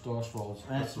 atrocious dice rolls.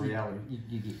 That's the reality.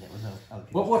 You get that with other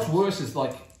people. But what's worse is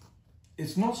like,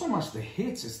 it's not so much the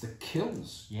hits, it's the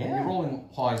kills. Yeah. You're rolling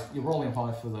high. You're rolling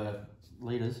high for the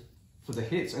leaders. For the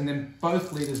hits, and then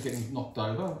both leaders getting knocked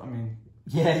over. I mean,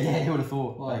 Yeah, who would have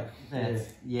thought? like, That's,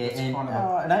 yeah, it's and kind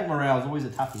of an 8 morale is always a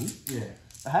toughie. yeah.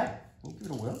 But hey, we'll give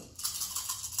it a whirl.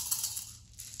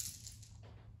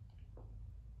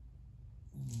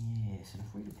 Yes, and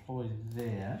if we deploy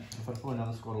there, if I deploy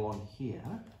another squad along here,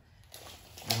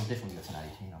 then I'll definitely get an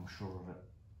 18, I'm sure of it.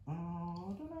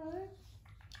 Oh, I don't know.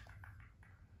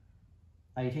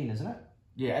 18, isn't it?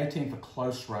 Yeah, 18 for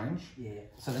close range. Yeah.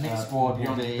 So the next squad will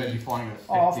beyond, be... they'll be firing it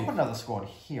Oh, I'll effective. put another squad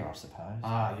here, I suppose.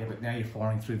 Ah, yeah, but now you're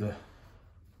firing through the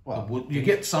Well, wood. You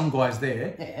get some guys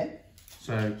there, yeah.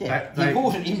 so Yeah, the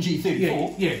important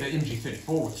MG34. Yeah, the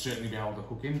MG34 would certainly be able to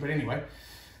hook in. But anyway,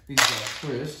 these guys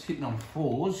first, hitting on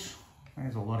 4s.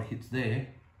 There's a lot of hits there.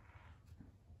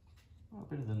 Well,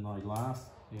 better than my last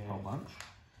whole bunch.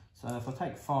 So if I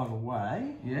take 5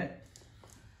 away, Yeah.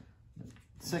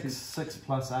 6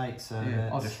 plus 8, so Yeah,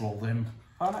 that's... I'll just roll them.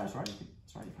 Oh, no, it's right.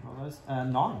 It's right, you can roll those.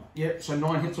 9. Yeah, so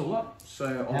 9 hits all up. So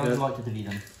How I'll would you go like to divvy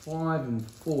them? 5 and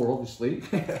 4, obviously.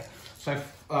 So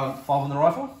 5 on the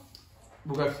rifle?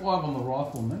 we'll go 5 on the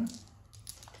rifleman.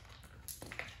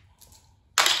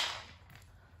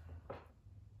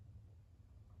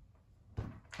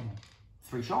 Come on.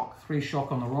 3 shock. 3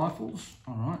 shock on the rifles.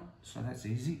 All right, so that's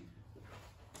easy.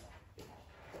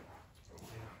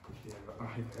 Oh,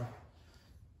 here we go.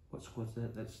 What squad's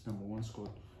that? That's number 1 squad.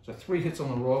 So 3 hits on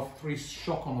the rifle, 3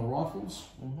 shock on the rifles,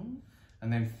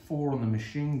 and then 4 on the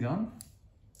machine gun.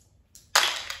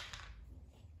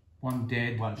 1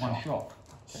 dead, 1 shock.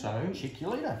 So Check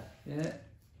your leader. yeah,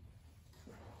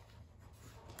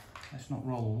 let's not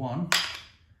roll a 1.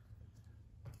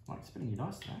 Like spinning your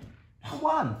dice today.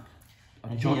 1. I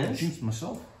And jinxed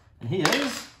myself. And he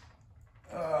is...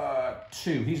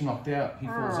 2. He's knocked out. He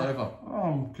falls over. Oh,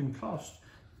 I'm concussed.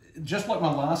 Just like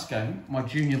my last game, my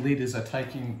junior leaders are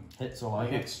taking Hits all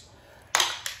over. hits.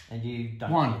 And you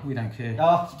don't 1, care. we don't care.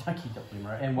 Oh, don't keep up with him,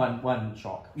 right? And 1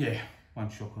 shock. Yeah, 1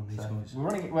 shock on these So guys. we're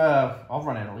running... Well, I've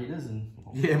run out of leaders and...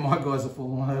 Yeah, my guys are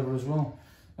falling over as well.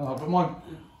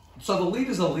 So the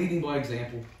leaders are leading by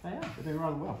example. They are. They do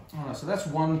rather well. All right, so that's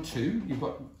 1, 2. You've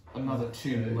got another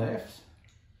 2 left.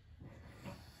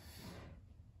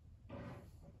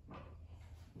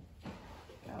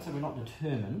 so we're not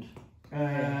determined. So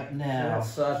Now, that's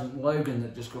Sergeant Logan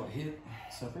that just got hit.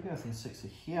 so if we go within 6 of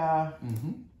here,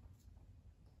 Mm-hmm.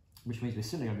 which means we're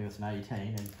certainly going to be within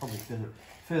 18, and probably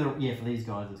further, yeah, for these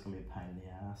guys, it's going to be a pain in the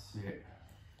ass. Yeah.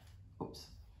 Oops.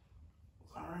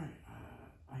 Alright,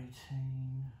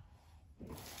 18.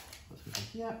 Let's go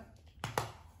here.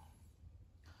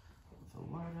 With a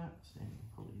loader, standing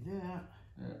probably there.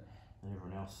 Yeah. And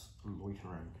everyone else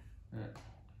loitering. Yeah.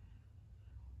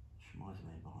 Schmeiser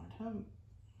man behind him.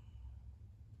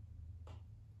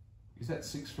 Is that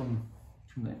 6 from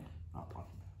there? Oh,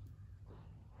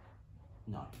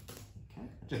 no. Okay.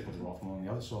 Just put the rifle on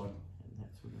the other side. And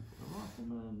that's where we put the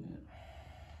rifleman. Yeah.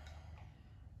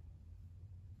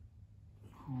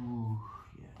 Ooh,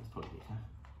 yeah, that's probably better.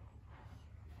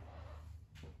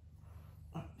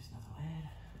 Oh, there's another lad.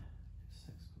 6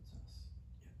 puts us.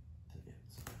 Yep.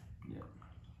 So, Yeah.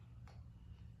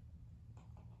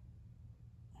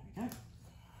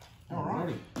 there we go.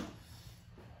 Alrighty.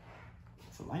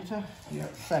 For later.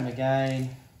 Yep. Same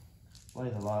again. Lay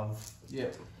the love.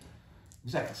 Yep.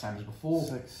 Exactly the same as before.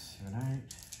 6, 7, 8.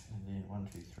 And then 1,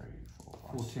 2, 3, 4,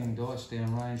 5. 14 dice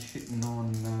down range, hitting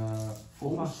on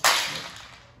 4s.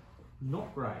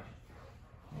 Not great.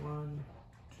 1,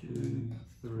 2,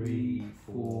 3,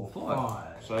 4,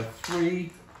 5. So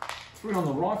three on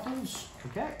the rifles.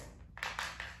 Okay.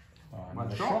 One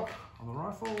One shock on the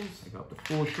rifles. I got the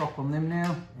 4 shock on them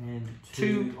now. And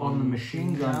 2 on the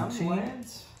machine gun team.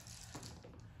 lads.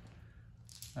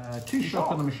 2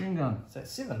 shock on the machine gun. So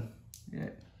that's 7. Yeah.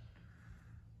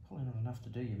 Probably not enough to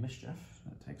do your mischief. So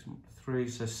that takes them up to 3.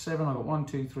 So 7. I got 1,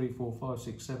 2, 3, 4, 5,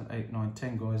 6, 7, 8, 9,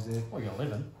 10 guys there. Well, you're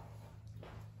 11.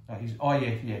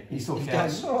 He still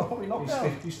counts. Oh, we knocked out.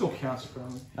 He still counts for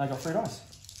me. I got 3 dice.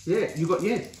 Yeah, you got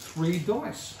 3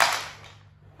 dice.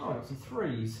 Oh, I got some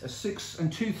 3s. A 6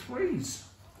 and 2 3s.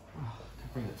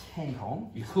 Could bring the tank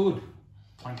on. You could.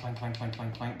 Clank, clank, clank, clank,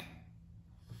 clank, clank.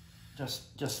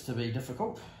 Just to be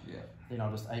difficult. Yeah. Then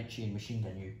I'll just HE and machine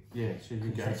gun you. Yeah, so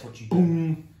you go. That's what you do.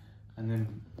 Boom. And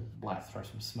then black. Throw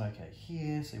some smoke out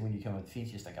here, so when you come over the fence,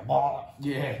 you just take a blah.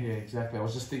 Yeah, exactly. I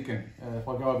was just thinking, if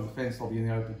I go over the fence, I'll be in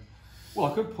the open.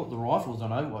 Well, I could put the rifles on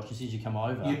Overwatch as soon as you come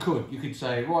over. You could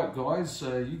say, right, guys,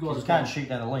 you guys. You can't shoot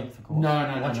down the length, of course.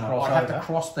 No. Once you cross I have to over.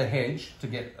 cross the hedge to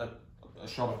get a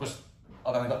shot. Because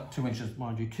I've only got 2 inches.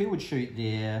 Mind you, 2 would shoot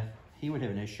there. He would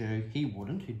have an issue. He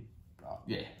wouldn't. He'd.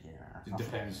 Yeah. Yeah. It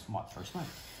depends. Might throw smoke.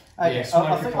 Okay, Yeah, smoke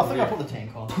I think probably, I'll put the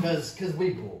tank on because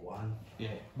we bought one. Yeah.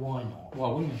 Why not? Why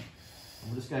wouldn't you?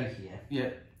 We'll just go here. Yeah.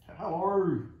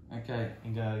 Hello. Okay.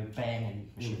 And go bang and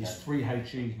machine gun. It's 3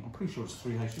 HE. I'm pretty sure it's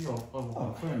 3 HE.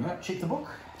 I'll confirm that. Check the book.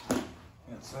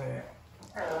 It's I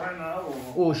know.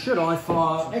 Or should I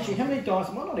fire? Actually, how many dice?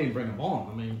 I might not even bring them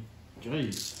on. I mean,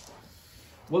 jeez.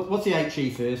 What's the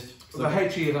HE first? The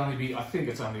HE would only be, I think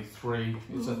it's only 3.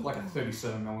 It's like a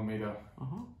 37mm.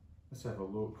 Let's have a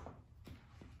look.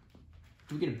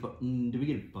 Do we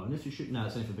get a bonus to shoot? No,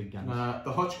 it's only for big guns.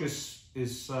 The Hotchkiss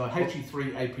is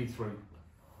HE3 AP3.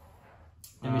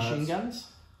 And machine guns?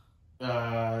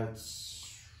 No,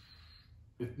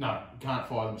 you can't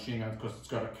fire the machine gun because it's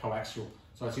got a coaxial.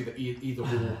 So it's either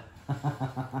or.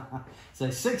 So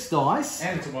 6 dice.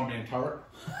 And it's a 1-man turret.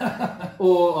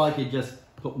 Or I could just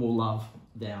put more love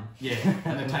down. Yeah,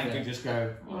 and the tank could just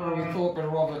go, oh, we thought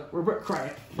better of it. We're a bit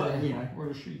crap, but you know.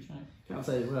 We're a shoot tank. Can't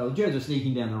say, well, the Germans are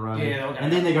sneaking down the road. Yeah,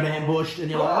 and then they got ambushed, and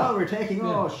you're like, oh, we're attacking,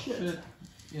 oh, shit.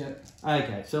 Yeah.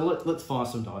 Okay, so let's fire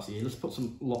some dice here. Let's put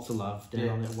lots of love down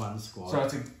on that one squad. So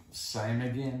it's the same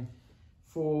again.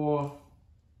 4,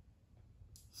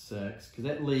 6, because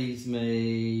that leaves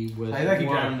me with Hey, they can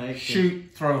one go extra.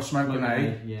 shoot, throw a smoke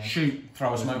grenade, yeah. shoot,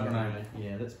 throw a smoke grenade.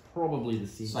 Yeah, that's probably the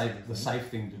Safe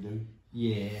thing to do.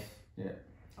 Yeah. Yeah.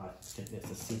 I think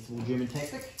that's a sensible German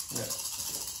tactic. Yeah.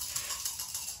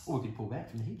 Or we could pull back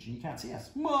from the hedge and you can't see us.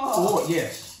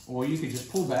 Or you could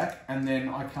just pull back and then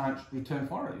I can't return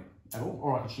fire at you at all.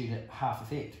 Or I could shoot at half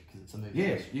effect because it's a move.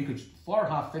 Yes, you could fire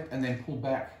at half effect and then pull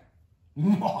back.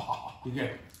 You go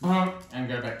and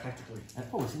go back tactically. That's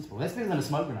probably sensible. That's better than a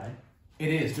smoke grenade. It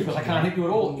is because I can't hit you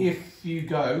at all if you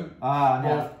go.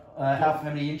 Now, how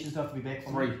many inches do I have to be back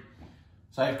from? 3.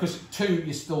 So because 2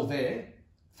 you're still there,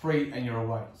 3 and you're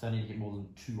away. So I need to get more than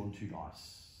 2 on 2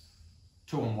 dice.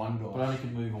 2 on 1 dice. But I only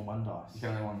can move on 1 dice. You can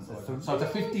only one So dice. So it's a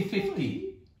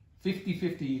 50-50.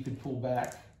 50-50 you can pull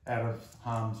back out of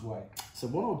harm's way. So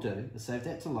what I'll do is save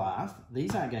that to last.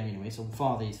 These aren't going anywhere, so we'll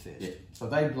fire these first. Yeah. So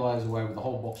they blaze away with the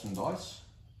whole box and dice.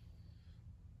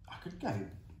 I could go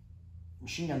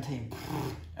machine gun team.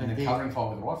 And then covering fire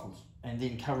with the rifles. And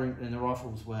then covering in the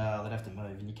rifles, well, they'd have to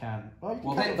move, and you can't.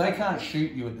 Well, they can't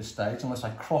shoot you at this stage unless they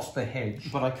cross the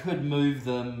hedge. But I could move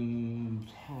them.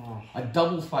 A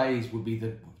double phase would be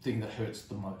the thing that hurts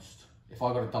the most. If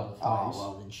I got a double phase. Oh,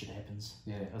 well, then shit happens.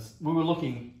 Yeah. We were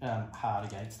looking hard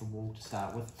against the wall to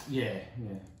start with. Yeah,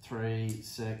 yeah. 3,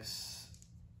 6.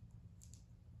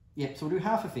 Yep, so we'll do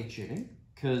half effect shooting,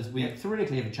 because we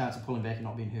theoretically have a chance of pulling back and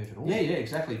not being hurt at all. Yeah, yeah,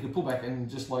 exactly. You could pull back and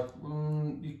just like,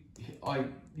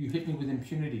 you hit me with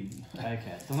impunity.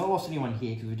 Okay, so I've not lost anyone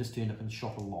here because we just turned up and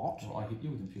shot a lot. Well, I hit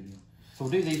you with impunity. So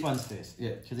we'll do these ones first.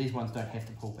 Yeah. Because these ones don't have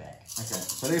to pull back. Okay,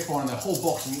 so they're firing the whole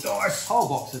box of dice. Whole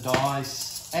box of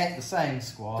dice at the same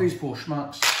squad. These poor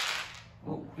schmucks.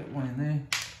 Oh, get one in there.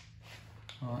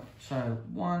 Alright, so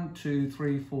 1, 2,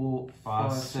 3, 4,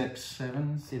 5, 6,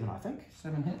 7. 7, I think.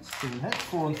 7 hits. 7 hits.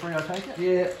 4 and 3, I take it.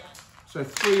 Yeah. So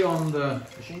 3 on the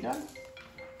machine gun.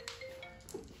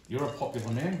 You're a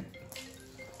popular man.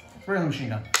 3 on the machine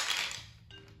gun.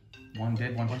 1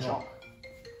 dead, 1 shot.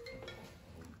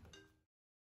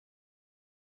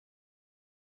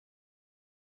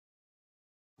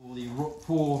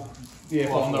 Four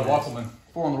on the rifleman.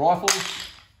 4 on the rifles.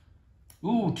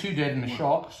 Ooh, 2 dead in the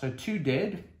shock. So 2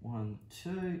 dead. 1,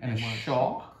 2, and a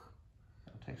shock.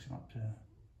 That takes him up to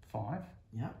 5.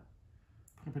 Yeah.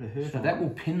 Put a bit of hurt so on that will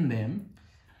pin them.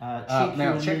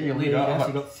 Now check your leader. So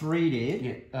you've got 3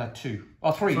 dead. Yeah, 2.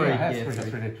 Oh, 3. Yeah, I have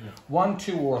 3 dead. Yeah. 1,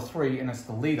 2, or a 3, and it's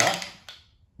the leader.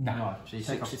 No. So you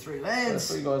take off your 3 lads.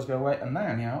 So 3 guys go away, and they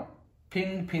are now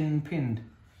pinned.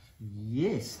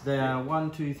 Yes, they are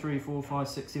 1, 2, 3, 4, 5,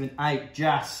 6, 7, 8.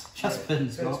 Just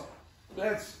pins.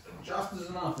 That's just as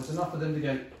enough. It's enough for them to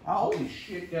go, holy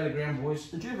shit, go to ground,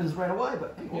 boys. The Germans ran away,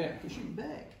 but people can shoot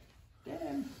back.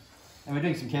 Damn. And we're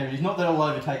doing some casualties. Not that I'll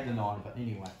overtake the 9, but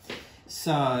anyway.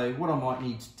 So what I might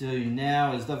need to do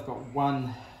now is they've got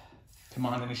 1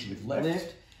 command initiative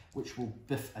left, which will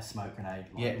biff a smoke grenade,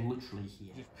 literally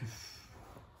here.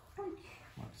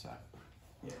 Like so.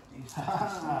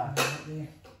 Yeah.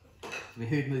 We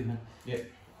heard movement. Yeah.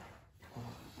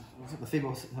 Was it the Feb?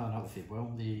 No, not the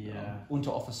Feb. The Unter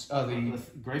Office. The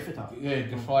Greyfighter. Yeah,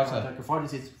 Greyfighter. Greyfighter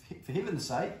says, for heaven's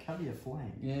sake, cover your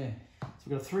flame. Yeah. So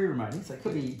we've got 3 remaining. So it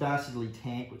could be Dastardly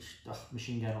Tank, which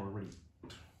machine gun or a really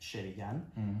shitty gun.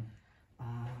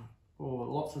 Or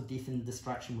lots of death and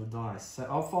destruction with dice. So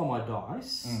I'll fire my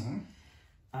dice.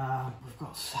 We've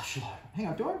got such low. Hang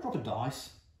on, do I drop a dice?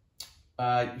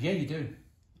 Yeah, you do.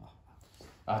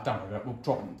 Don't worry about it. We'll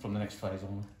drop them from the next phase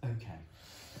on. Okay.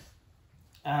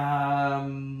 Yeah,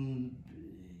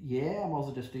 I might as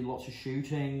well just do lots of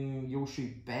shooting. You'll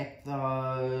shoot back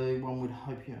though. One would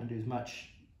hope you don't do as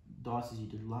much dice as you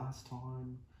did last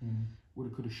time.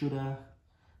 Woulda, coulda, shoulda.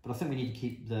 But I think we need to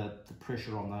keep the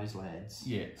pressure on those lads.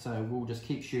 Yeah. So we'll just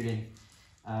keep shooting.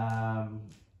 I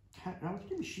can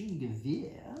do machine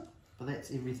gewehr, but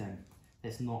that's everything.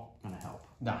 That's not going to help.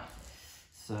 No.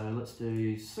 So let's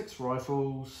do 6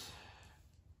 rifles,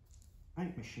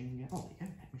 8 machine guns. Oh, there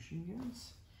you go, 8 machine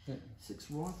guns. Yeah.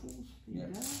 6 rifles. There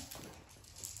you go.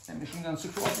 8 machine guns,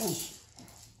 6 rifles.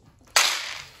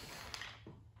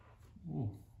 Ooh,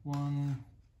 1,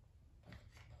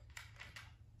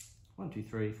 2,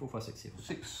 3, 4, 5, 6, 7.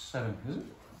 6, 7, is it?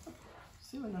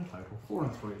 7 in total. 4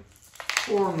 and 3.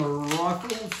 4 on the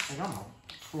rifles. Hang on.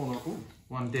 4 on the. Ooh.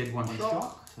 1 dead, 1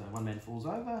 shock. So 1 man falls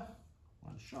over.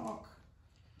 1 shock.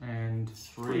 And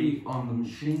 3 on the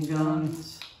machine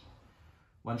guns.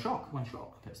 1 shock. 1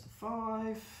 shock. That's the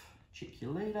 5. Check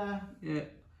your leader. Yeah.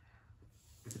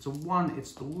 If it's a 1,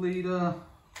 it's the leader.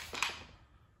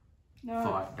 No.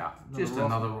 5. No. Just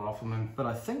another rifleman. But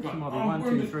I think it might be 1,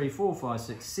 2, 3, 4, 5,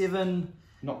 6, 7.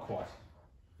 Not quite.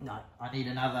 No, I need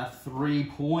another 3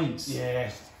 points.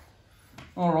 Yes.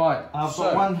 All right. I've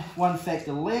got one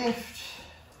factor left.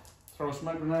 Throw a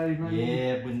smoke grenade, maybe?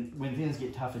 Yeah, when things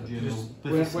get tough in Germany.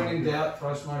 When in doubt,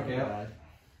 throw smoke out.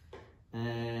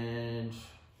 And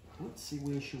let's see,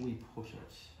 where should we put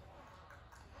it?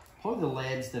 Probably the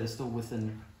lads that are still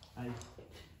within.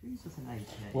 Who's within 18?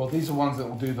 Well, these are ones that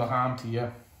will do the harm to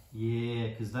you. Yeah,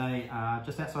 because they are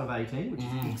just outside of 18, which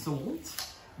is excellent.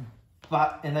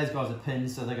 And those guys are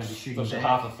pinned, so they're going to be shooting back.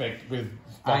 Half effect with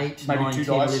 8, maybe 9, 2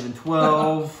 10, dice. 11,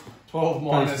 12. 12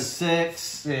 minus. Goes to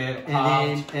 6.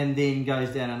 Yeah, and then goes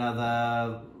down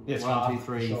another 1, 2,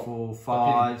 3, 4,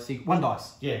 5, 6. 1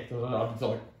 dice. Yeah,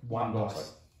 like 1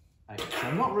 dice. Okay, so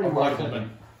I'm not really worried about it.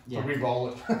 Yeah. Re-roll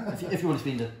it. if you want to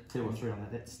spend a 2 or 3 on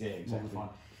that, that's exactly fine.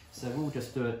 So we'll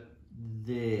just do it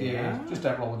there. Yeah, just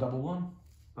don't roll a double 1.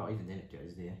 Oh, even then it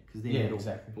goes there. Because then it'll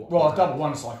exactly. Well, a double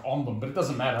 1 is like on them, but it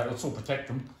doesn't matter. It'll still protect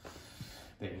them.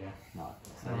 There you go. No,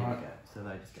 so there we go. So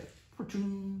they just go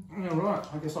Yeah, right.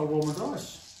 I guess I'll roll my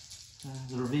dice.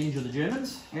 The revenge of the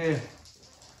Germans. Yeah.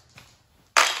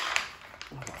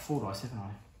 I've got 4 dice, haven't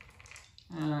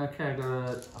I? Okay, I got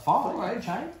a 5.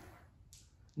 Chain.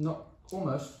 Not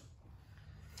almost.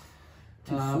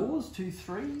 2 4s, 2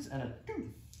 3s, and a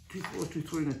 2. 2 4, 2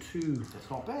 3, and a 2. That's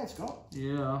not bad, Scott.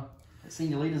 Yeah.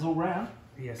 Senior leaders all round.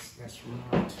 Yes, that's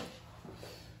right.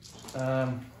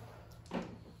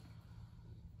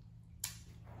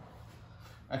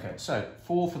 Okay, so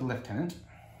 4 for the lieutenant.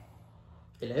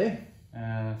 Hello.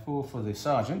 4 for the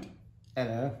sergeant.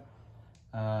 Hello.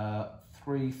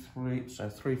 3, 3. So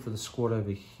 3 for the squad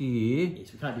over here.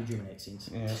 Yes, we can't do German accents.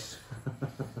 Yes.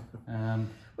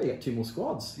 Well, you got 2 more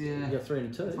squads. Yeah. You got 3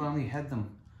 and a 2. If I only had them,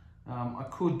 I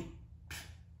could.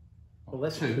 Well,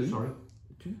 that's 2. 2. Sorry.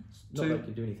 2. Not 2. that you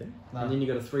can do anything. No. And then you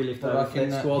got a 3 left But over. That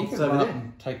he squad's can over run up there.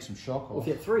 and take some shock Well, off. if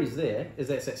you have 3s there, is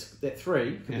that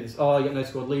 3? Could be Yeah. this, oh, you got no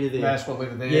squad leader there. No squad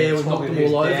leader there. Yeah, we've Squad knocked them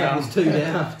leader's all over. down. There's 2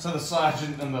 down. So the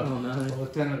sergeant and the Oh, no.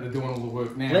 lieutenant are doing all the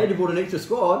work now. Glad you brought an extra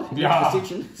squad. Yeah. Extra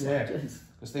section. Yeah. Jeez.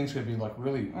 Because things could be like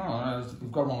really, we've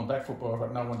got them on the back foot, but I've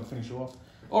got no one to finish you off.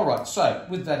 All right, so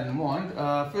with that in mind,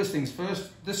 first things first,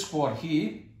 this squad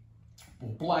here will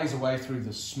blaze away through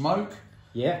the smoke.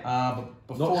 Yeah. But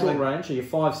before Not short range, so you're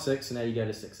 5, 6, and now you go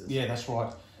to 6s. Yeah, that's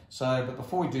right. So, but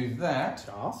before we do that,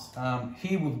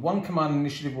 he with 1 command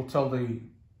initiative will tell the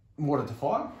mortar to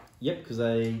fire. Yep, because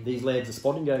these lads are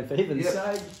spotting going for heaven's Yep.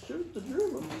 sake. Shoot the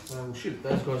Germans. So we'll shoot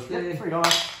those guys there. Yep, 3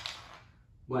 dice.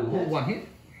 One hit.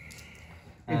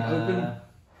 Open.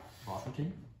 Rifle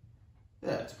team. Yeah,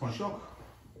 it's a point of shock.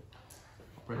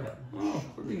 Bring it up. Oh,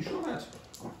 pretty sure that.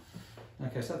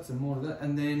 Okay, so that's the mortar there.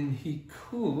 And then he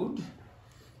could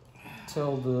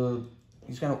tell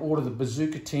he's going to order the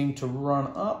bazooka team to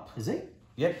run up. Is he?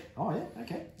 Yep. Oh, yeah,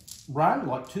 okay. Run,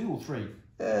 like 2 or 3?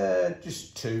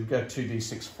 Just 2. Go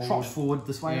 2d6 forward. Trot forward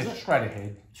this way, Yeah, is it? straight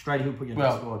ahead. Straight ahead, put your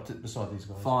Well, squad. beside these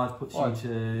guys. 5 puts 5. you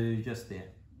to just there.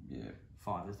 Yeah.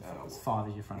 5 is the front. 5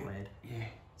 is your front lad. Yeah.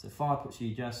 So 5 puts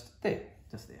you just There.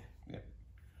 Just there. Yeah.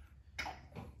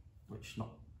 Which not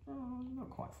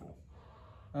quite full.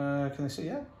 Can they see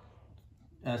out?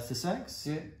 It's to 6.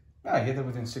 Yeah. Oh, yeah, they're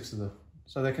within 6 of the.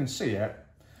 So they can see out,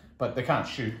 but they can't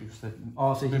shoot because they.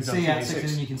 Oh, so you can moved on see to out 6 D6. and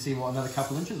then you can see what, another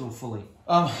couple inches or fully?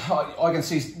 I can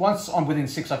see once I'm within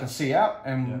 6, I can see out,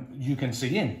 and you can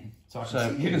see in. So I can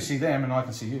So see you can see them, and I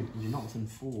can see you. You're not within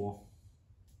 4.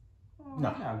 Oh,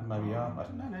 No, maybe you are. I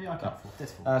don't know. No, I can't.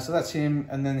 That's full. So that's him,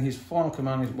 and then his final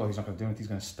command is he's not going to do anything. He's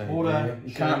going to stay Order, there.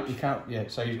 You can't. shoot. You can't. Yeah.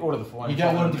 So you order the final. You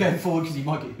don't want him to go forward because he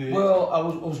might get hurt. Well, I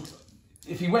was.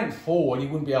 If he went forward, he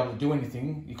wouldn't be able to do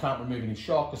anything. You can't remove any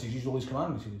shock because he's used all his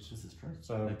command initiatives. This is true.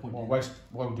 So No point why in waste?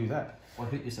 Why would do that? Why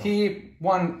hurt yourself? Here,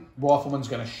 1 rifleman's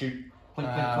going to shoot Clink,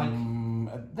 clink, clink.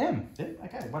 at them. Yeah,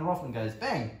 okay. 1 rifleman goes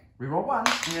bang. Reroll 1.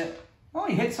 Yeah. Oh,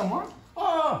 he hit someone.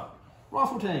 Oh,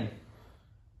 rifle team.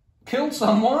 Killed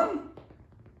someone.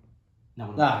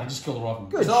 No, Nah, he just killed a rifleman.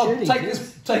 Good So shooting, take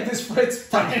kids. this, Fritz.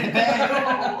 Take it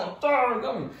back.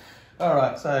 All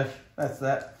right, so that's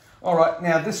that. All right,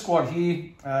 now this squad here,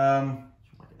 Look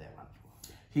at that one.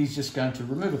 he's just going to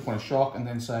remove a point of shock and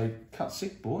then say, cut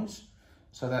sick, boys.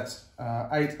 So that's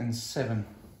 8 and 7.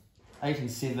 8 and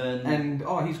 7. And,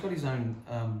 he's got his own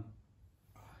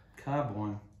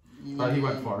carbine. But he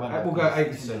won't fire it. We'll go 8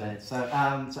 and 7. So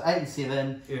 8 and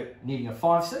 7. Yeah. Needing a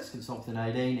 5, 6 because it's not within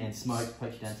 18, and smoke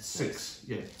puts you down to 6. 6,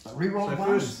 yeah. But reroll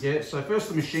So ones. first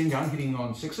the machine gun hitting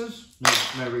on 6s.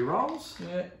 No rerolls.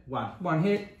 Yeah. 1. 1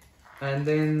 hit. And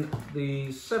then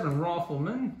the 7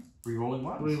 riflemen Rerolling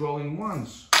 1s. re-rolling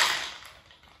 1s.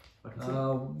 I can see.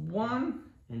 1.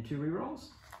 And 2 rerolls.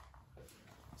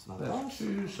 That's another That's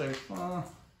 2 so far.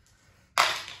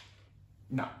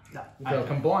 No. No. If they were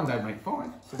combined, they'd make 5.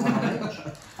 So 1 on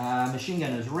each. Machine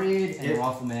gun is red, and Yeah.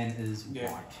 rifleman is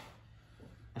Yeah. white.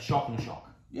 A shock and a shock.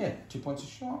 Yeah, 2 points of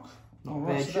shock. Not All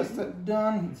right, bad so that's shooting. that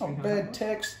done. Not bad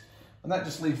text. And that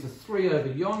just leaves the 3 over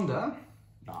yonder.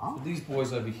 Ah. These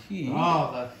boys over here.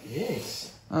 Oh,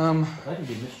 yes. They can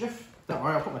do mischief. Don't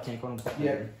worry, I'll put my tank on.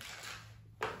 Yeah.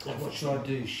 What should I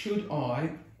do? Should I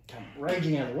Come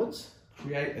raging out of the woods.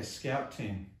 create a scout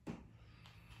team?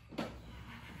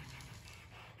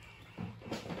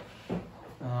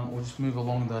 Or just move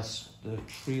along the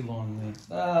tree line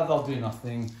there. They'll do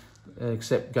nothing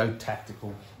except go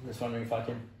tactical. I'm just wondering if I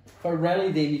can. If I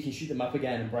rally them, you can shoot them up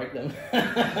again and break them.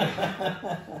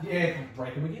 Yeah,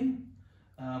 break them again.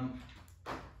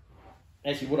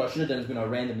 Actually, what I should have done is when I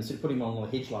ran them, instead of putting them on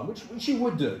the hedge line, which you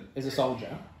would do as a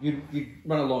soldier, you'd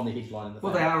run along the hedge line in the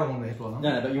Well, they are along the hedge line.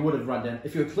 No, but you would have run down,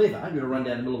 if you were clever, you would have run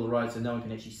down the middle of the road so no one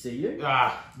can actually see you.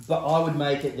 Ah. But I would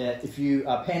make it that if you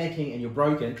are panicking and you're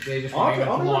broken, I'll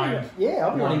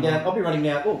be running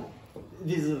down. Oh,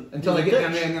 until they get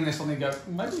down there and then they suddenly go,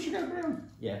 maybe we should go around.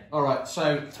 Yeah. Alright,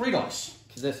 so 3 dice.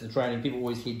 Because that's the training, people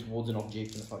always head towards an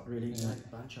object and it's like, really? Yeah.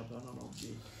 Bunch up on an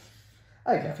object.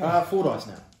 Okay, 4 dice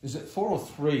now. Is it 4 or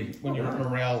 3 when you're at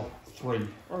morale 3? I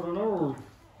don't know.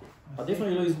 I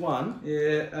definitely lose 1.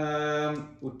 Yeah,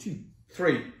 or 2.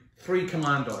 3. 3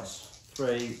 command dice.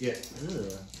 3. Yeah.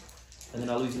 Ugh. And then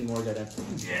I lose any more, I go down.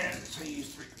 Yeah, so you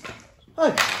use 3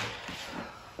 command. Okay.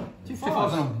 2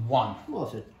 5s and a 1. Well,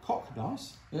 it's a cock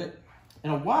dice. Yeah.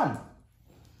 And a 1.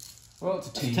 Well, it's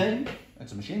a team. Team.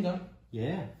 It's a machine gun.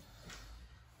 Yeah.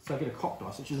 So I get a cock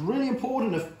dice, which is really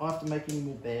important if I have to make any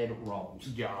more bad rolls.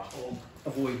 Yeah. Or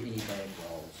avoid any bad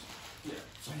rolls. Yeah.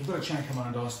 So you've got a chain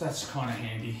command dice, that's kind of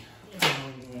handy.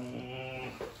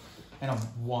 And a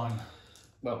 1.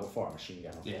 Well, we'll fire a machine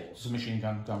gun, of Yeah, course. it's a machine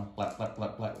gun, black, black,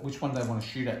 black, black. Which one do they want to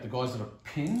shoot at? The guys that are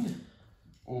pinned?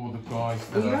 Or the guys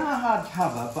that Well, you are... are hard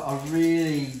cover, but I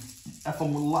really, if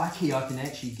I'm lucky, I can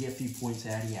actually get a few points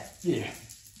out of you. Yeah.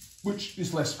 Which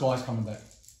is less guys coming back.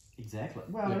 Exactly.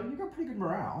 Well, Yeah. you've got pretty good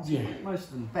morale. So Yeah. you get most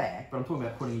of them back, but I'm talking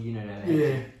about putting a unit out.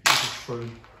 Yeah. This is true.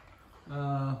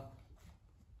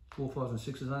 4, 5s and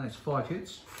 6s, that's 5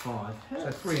 hits. 5 hits.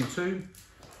 So 3 and 2.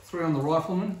 3 on the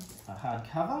rifleman. A hard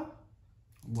cover.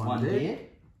 1 dead.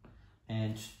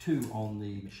 And 2 on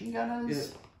the machine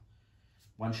gunners. Yeah.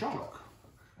 1 shot.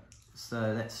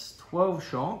 So that's 12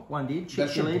 shot, 1 dead. Check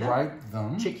That your should leader. break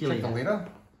them. Check your the leader. leader.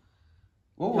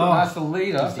 Oh, Oh, that's the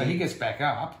leader, he's so he dead. gets back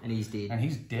up. And he's dead. And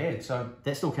he's dead, so...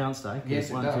 That still counts though. Yes,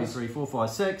 it 1, does. 2, 3, 4, 5,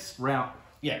 6. Route.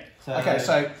 Yeah. So- Okay,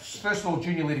 so first of all,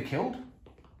 junior leader killed.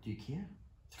 Do you care?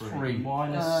 3.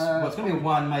 Minus. Well, it's going to be a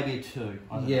 1, maybe a 2.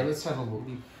 I don't know. Let's have a look.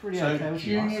 Pretty So okay with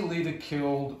junior you. leader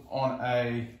killed on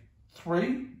a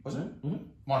 3, was it? Mm-hmm.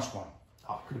 Minus 1.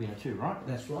 Oh, it could have been a 2, right?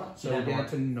 That's right. So Yeah, we're down right.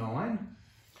 to 9.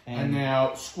 And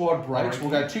now squad breaks.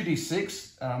 Break. We'll go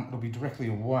 2d6. It'll be directly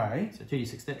away. So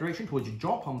 2d6 that direction towards your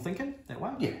drop, I'm thinking. That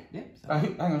way? Yeah. Yeah. So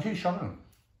Hang on, who shot him?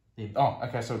 Yeah. Oh,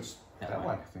 okay, so it's that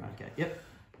way, I think. Okay, yep.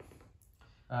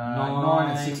 9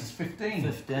 and 6 is 15.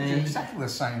 15. Which is exactly the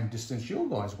same distance your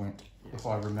guys went, if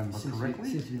I remember correctly.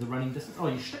 Seems to be the running distance. Oh,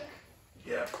 you stick.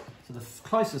 Yeah. So the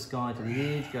closest guy to the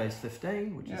edge goes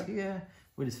 15, which is Yep. here.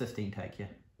 Where does 15 take you?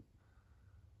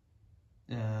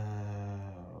 There.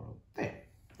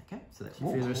 Okay, so that's your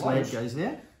Oh, furthest close. ledge goes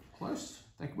there. Close.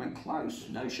 They went close.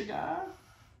 No sugar.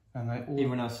 And they all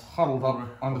Everyone else huddled up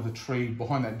under the tree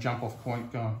behind that jump off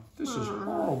point going, this is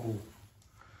horrible.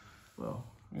 Well,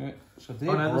 Yeah. So they're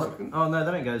oh no, broken. oh no,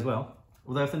 they don't go as well.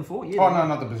 Well, they're within 4. Yeah. Oh no,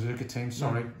 not the bazooka team,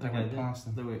 sorry. They Okay, went past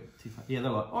them. They were too far. Yeah,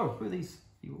 they're like, oh, who are these?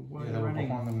 You were Yeah, they were running.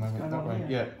 behind them, they What's went going that on way.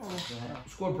 here? Yeah.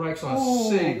 Squad breaks on Oh,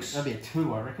 6. that'd be a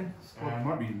 2, I reckon. It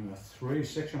might be even a 3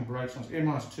 section breaks on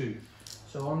minus 2.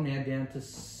 So I'm now down to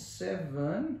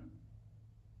 7.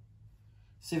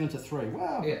 7 to 3.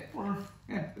 Wow. Yeah.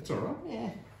 Yeah, it's alright. Yeah.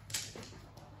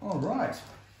 Alright.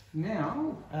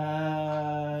 Now,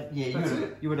 Yeah, That's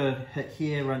it? you would have hit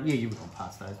here, run. Yeah, you would have gone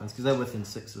past those ones because they're within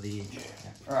 6 of the edge.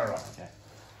 Yeah. Alright. Okay.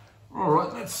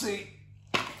 Alright, let's see.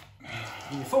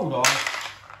 Your full die.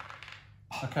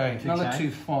 Okay, 2 another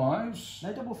chain. 2 5s.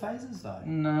 No double phases though.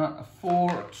 No, a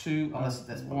 4, 2, Oh, that's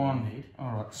what we 1. need.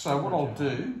 Alright, so what I'll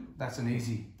do, that's an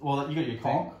easy Well, you got your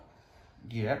cock.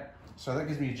 Yeah. So that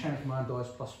gives me a chain of command dice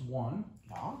plus 1.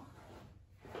 Oh.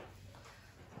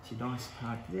 That's your dice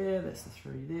parked there. That's the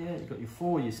 3 there. You got your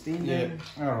 4. You're spending. Yeah.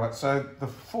 Alright, so the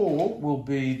 4 will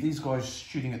be these guys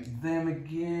shooting at them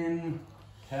again.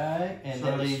 Okay, and So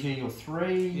that it's- leaves you your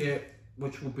 3. yeah,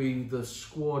 which will be the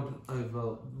squad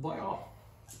over there.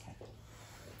 Okay.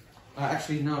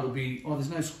 Actually, no, it'll be. Oh, there's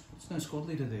no squad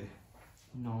leader there.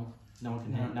 No, no one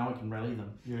can. No. No one can rally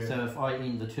them. Yeah. So if I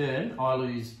end the turn, I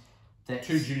lose. That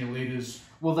 2 junior leaders.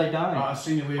 Well, they don't. A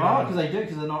senior leader. Oh, because they do,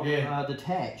 because they're not Yeah.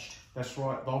 detached. That's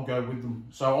right, they'll go with them.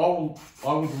 So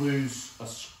I would lose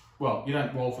well, you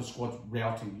don't roll for squad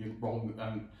routing, you roll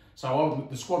so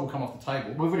the squad will come off the table.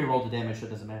 We've already rolled the damage, so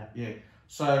it doesn't matter. Yeah.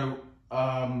 So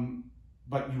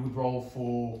but you would roll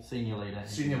for Senior leader.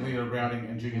 senior leader routing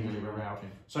and junior leader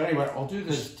routing. So anyway, I'll do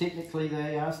this. Because technically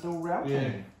they are still routing.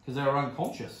 Yeah. Because they're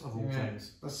unconscious of all Yeah.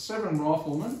 things. The 7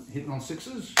 riflemen hitting on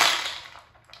 6s.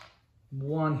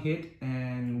 1 hit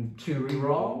and 2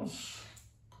 rerolls.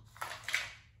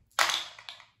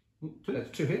 That's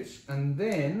 2 hits. And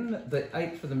then the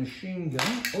 8 for the machine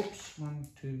gun. Oops. 1,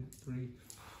 2, 3,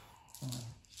 5,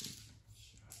 6,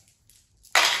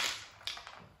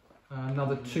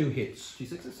 Another 2 hits. 2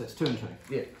 6s, so it's 2 and 2.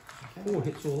 Yeah. Okay. 4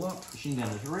 hits all up. Machine gun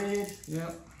is red.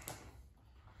 Yeah.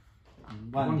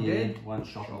 One dead, 1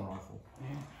 shotgun rifle.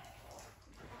 Yeah.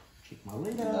 Check my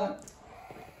leader.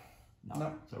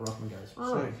 No. So Rockman goes.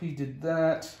 So he did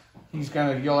that. He's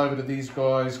going to yell over to these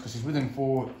guys because he's within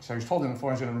 4. So he's holding the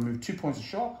 4. He's going to remove 2 points of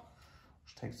shock,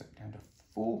 which takes it down to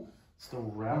 4.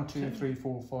 Still round 1, 2, 3,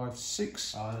 4, 5,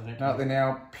 6. Oh, No, they're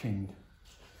now pinned.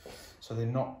 So they're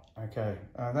not okay.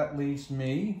 That leaves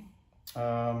me.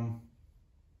 I'll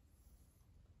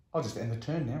just end the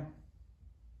turn now.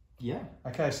 Yeah.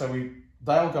 Okay, so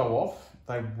they'll go off.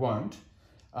 They won't.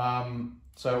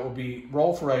 So it will be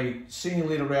roll for a senior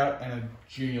leader route and a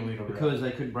junior leader route. Because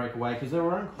they couldn't break away because they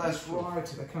were uncrossed. That's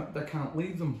right. They can't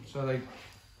leave them. So they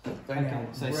okay. now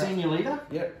So route. senior leader.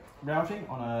 Yep. Routing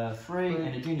on a 3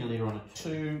 and a junior leader on a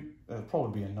 2. That'll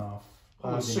probably be enough.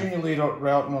 Probably Senior leader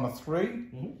routing on a 3.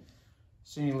 Mm-hmm.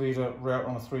 Senior leader route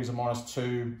on a 3 is a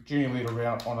 -2. Junior leader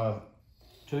route on a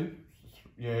 2.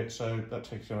 Yeah, so that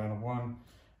takes you down to 1.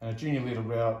 And a junior leader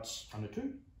route On a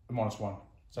 2. a -1.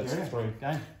 So that's Yeah. 3.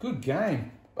 Game. Good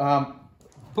game.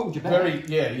 Pulled you back.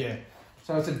 Yeah.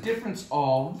 So it's a difference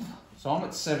of. So I'm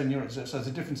at 7. You're at 7. So it's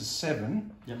a difference of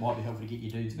 7. That might be helpful to get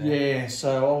your dudes back. Yeah.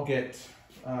 So I'll get.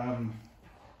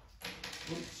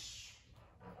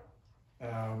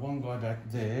 One guy back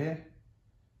there.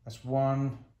 That's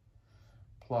 1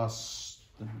 plus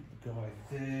the guy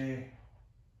there.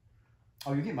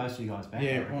 Oh, you get most of you guys back.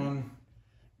 Yeah, 1,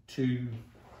 2.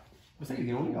 I think you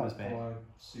get all you guys back. 5,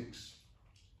 6.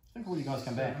 I think all you guys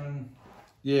come back. 7.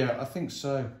 Yeah, I think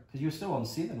so. Because you were still on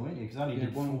 7, weren't you? Because I only Yeah,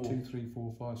 did 1, 4. 2, 3,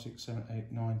 4, 5, 6, 7,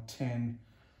 8, 9, 10.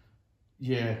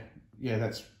 Yeah,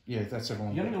 that's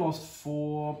everyone. You only lost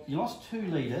 4. You lost 2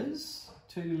 leaders.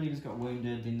 2 leaders got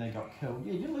wounded, then they got killed.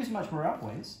 Yeah, you didn't lose much morale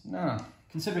points. No.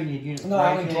 Considering your units No,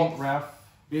 I only breaking, dropped Ralph,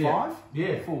 Yeah. 5?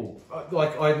 Yeah. 4.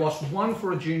 Like I lost 1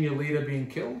 for a junior leader being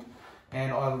killed,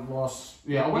 and I lost.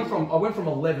 Yeah, I went from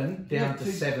 11 down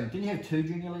to 7. Didn't you have 2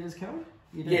 junior leaders killed?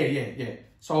 You did. Yeah.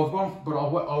 So I've gone, but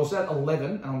I was at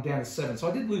 11 and I'm down to 7. So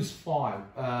I did lose 4.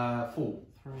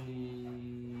 3.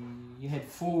 You had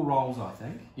 4 rolls, I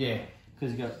think. Yeah.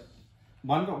 Because you got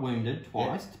 1 got wounded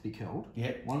twice to be killed.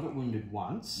 Yeah. 1 got wounded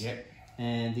once. Yeah.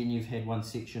 And then you've had 1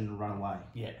 section run away.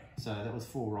 Yeah. So that was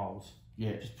 4 rolls.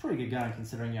 Yeah. Which is pretty good going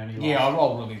considering you only lost. Yeah, I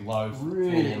rolled really low.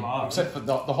 Really low. Except for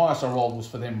the highest I rolled was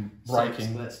for them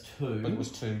breaking. So that's 2. But it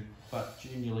was 2. But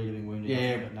junior leader being wounded.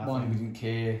 Yeah, but nothing. 1 we didn't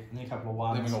care. And then a couple of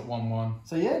 1s. Then we got 1-1.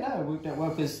 So yeah, no, it worked out well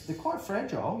because they're quite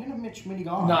fragile. You don't match many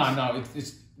guys. No,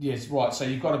 it's right. So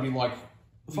you've got to be like,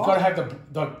 you've got to have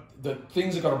the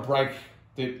things have got to break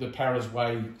the para's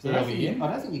way early in.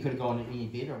 I don't think you could have gone any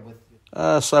better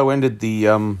with. So ended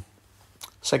the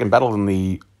second battle in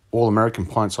the All-American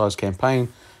Pint-Sized campaign.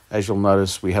 As you'll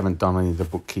notice, we haven't done any of the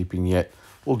bookkeeping yet.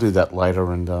 We'll do that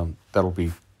later, and that'll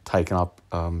be taken up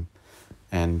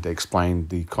and explain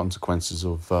the consequences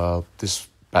of this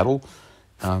battle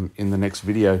in the next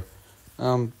video.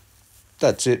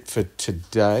 That's it for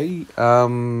today.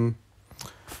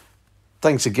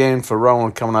 Thanks again for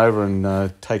Rowan coming over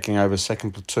and taking over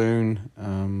 2nd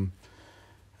Platoon.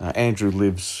 Andrew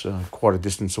lives quite a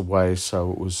distance away,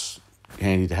 so it was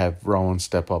handy to have Rowan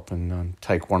step up and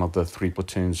take one of the 3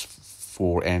 platoons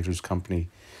for Andrew's company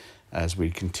as we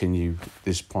continue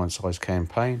this pint-sized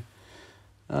campaign.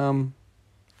 And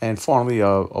finally,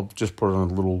 I'll just put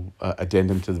on a little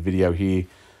addendum to the video here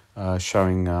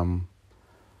showing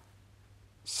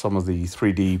some of the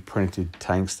 3D printed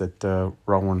tanks that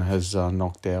Rowan has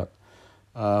knocked out.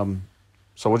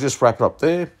 So we'll just wrap it up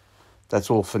there. That's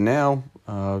all for now.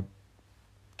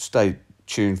 Stay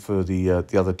tuned for the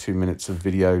other 2 minutes of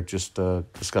video just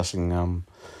discussing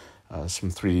some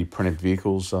 3D printed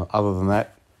vehicles. Other than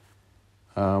that,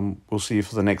 we'll see you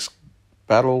for the next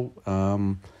battle,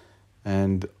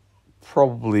 and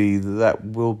probably that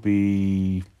will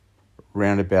be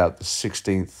around about the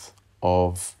 16th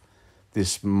of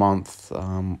this month.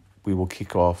 We will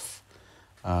kick off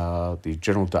the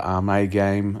General d'Armée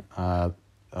game,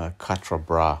 Quatre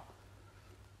Bras.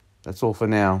 That's all for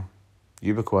now.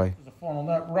 Ubiquay. As a final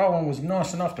note, Rowan was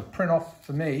nice enough to print off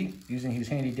for me, using his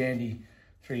handy-dandy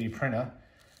 3D printer,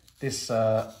 this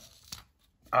R35,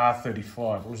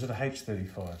 or was it a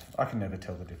H35? I can never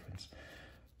tell the difference.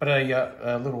 But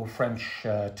a little French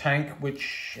tank,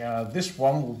 which this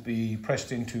one will be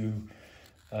pressed into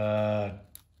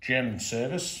German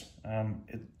service. I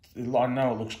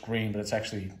know it looks green, but it's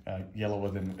actually yellower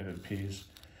than it appears.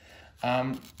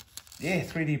 Yeah,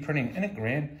 3D printing, isn't it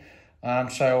grand?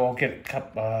 So I'll get a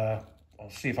couple.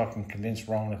 I'll see if I can convince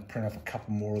Rowan to print off a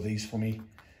couple more of these for me,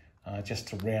 just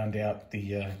to round out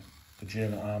the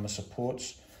German armour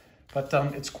supports. But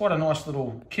it's quite a nice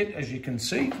little kit, as you can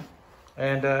see.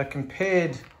 And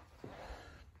compared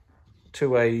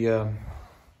to a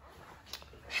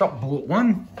shop bought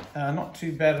one, not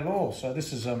too bad at all. So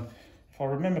this is, if I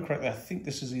remember correctly, I think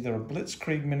this is either a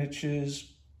Blitzkrieg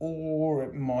Miniatures or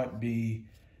it might be,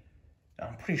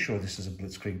 I'm pretty sure this is a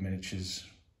Blitzkrieg Miniatures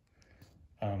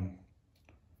R35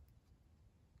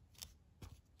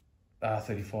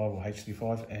 or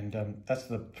H35, and that's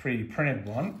the 3D printed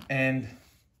one. And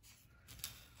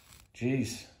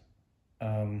geez,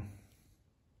 you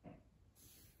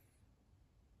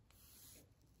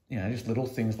know, just little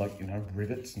things like, you know,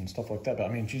 rivets and stuff like that. But I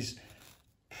mean, geez,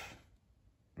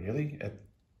 really? At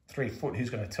 3 foot,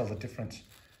 who's going to tell the difference?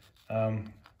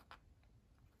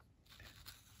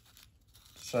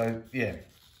 So, yeah.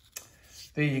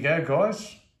 There you go,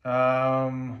 guys.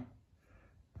 I'll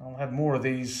have more of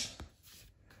these,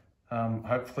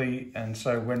 hopefully. And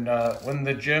so when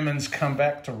the Germans come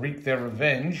back to wreak their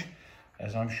revenge,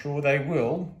 as I'm sure they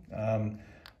will,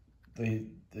 the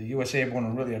US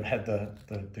Airborne really have had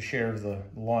the share of the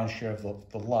lion's share of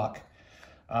the luck.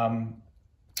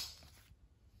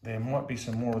 There might be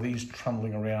some more of these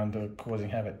trundling around causing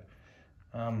havoc,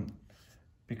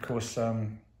 because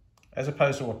as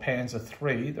opposed to a Panzer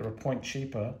III, they're a point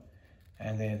cheaper,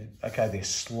 and they're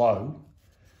slow,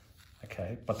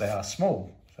 okay, but they are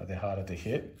small, so they're harder to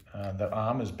hit. Their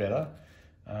armor's better,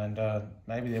 and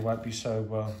maybe they won't be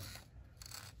so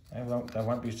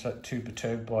too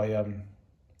perturbed by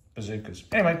bazookas.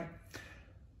 Anyway,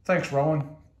 thanks, Rowan.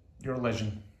 You're a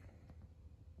legend.